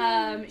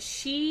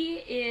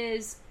 she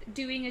is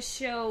doing a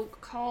show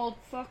called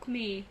Fuck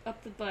Me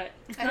Up the Butt.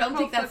 I don't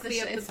think that's the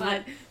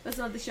show. That's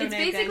not the show it's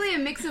name. It's basically a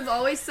mix of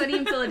Always Sunny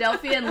in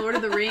Philadelphia and Lord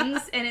of the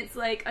Rings, and it's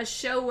like a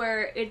show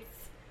where it's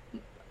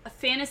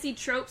fantasy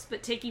tropes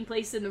but taking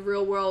place in the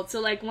real world.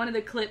 So like one of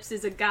the clips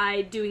is a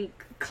guy doing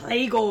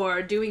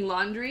Claygor doing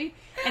laundry,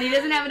 and he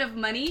doesn't have enough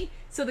money,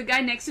 so the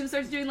guy next to him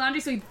starts doing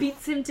laundry, so he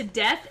beats him to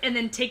death and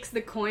then takes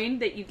the coin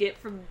that you get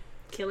from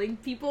killing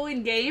people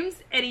in games,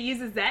 and he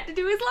uses that to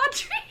do his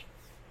laundry.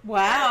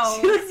 Wow.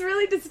 She looks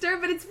really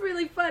disturbed, but it's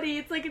really funny.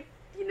 It's like,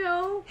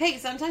 Hey,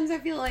 sometimes I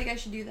feel like I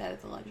should do that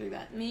at the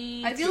laundromat.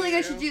 Me I feel too. like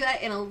I should do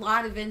that in a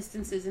lot of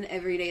instances in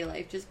everyday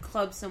life. Just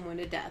club someone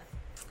to death.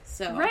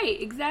 So Right,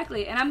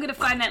 exactly. And I'm going to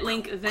find that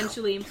link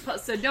eventually and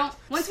post. So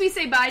once we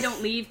say bye,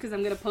 don't leave, because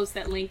I'm going to post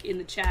that link in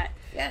the chat.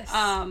 Yes.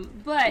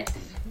 But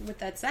with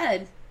that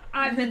said,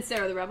 I've been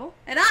Sarah the Rebel.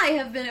 And I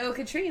have been O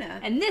Katrina.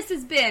 And this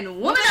has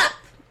been Woman Up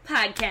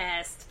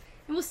Podcast.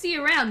 And we'll see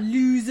you around,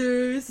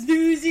 losers.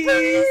 Losers.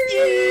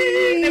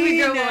 There we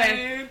go,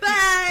 boy.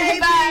 Bye.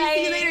 Bye.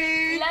 See you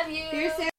later. Love you. Here's Sarah.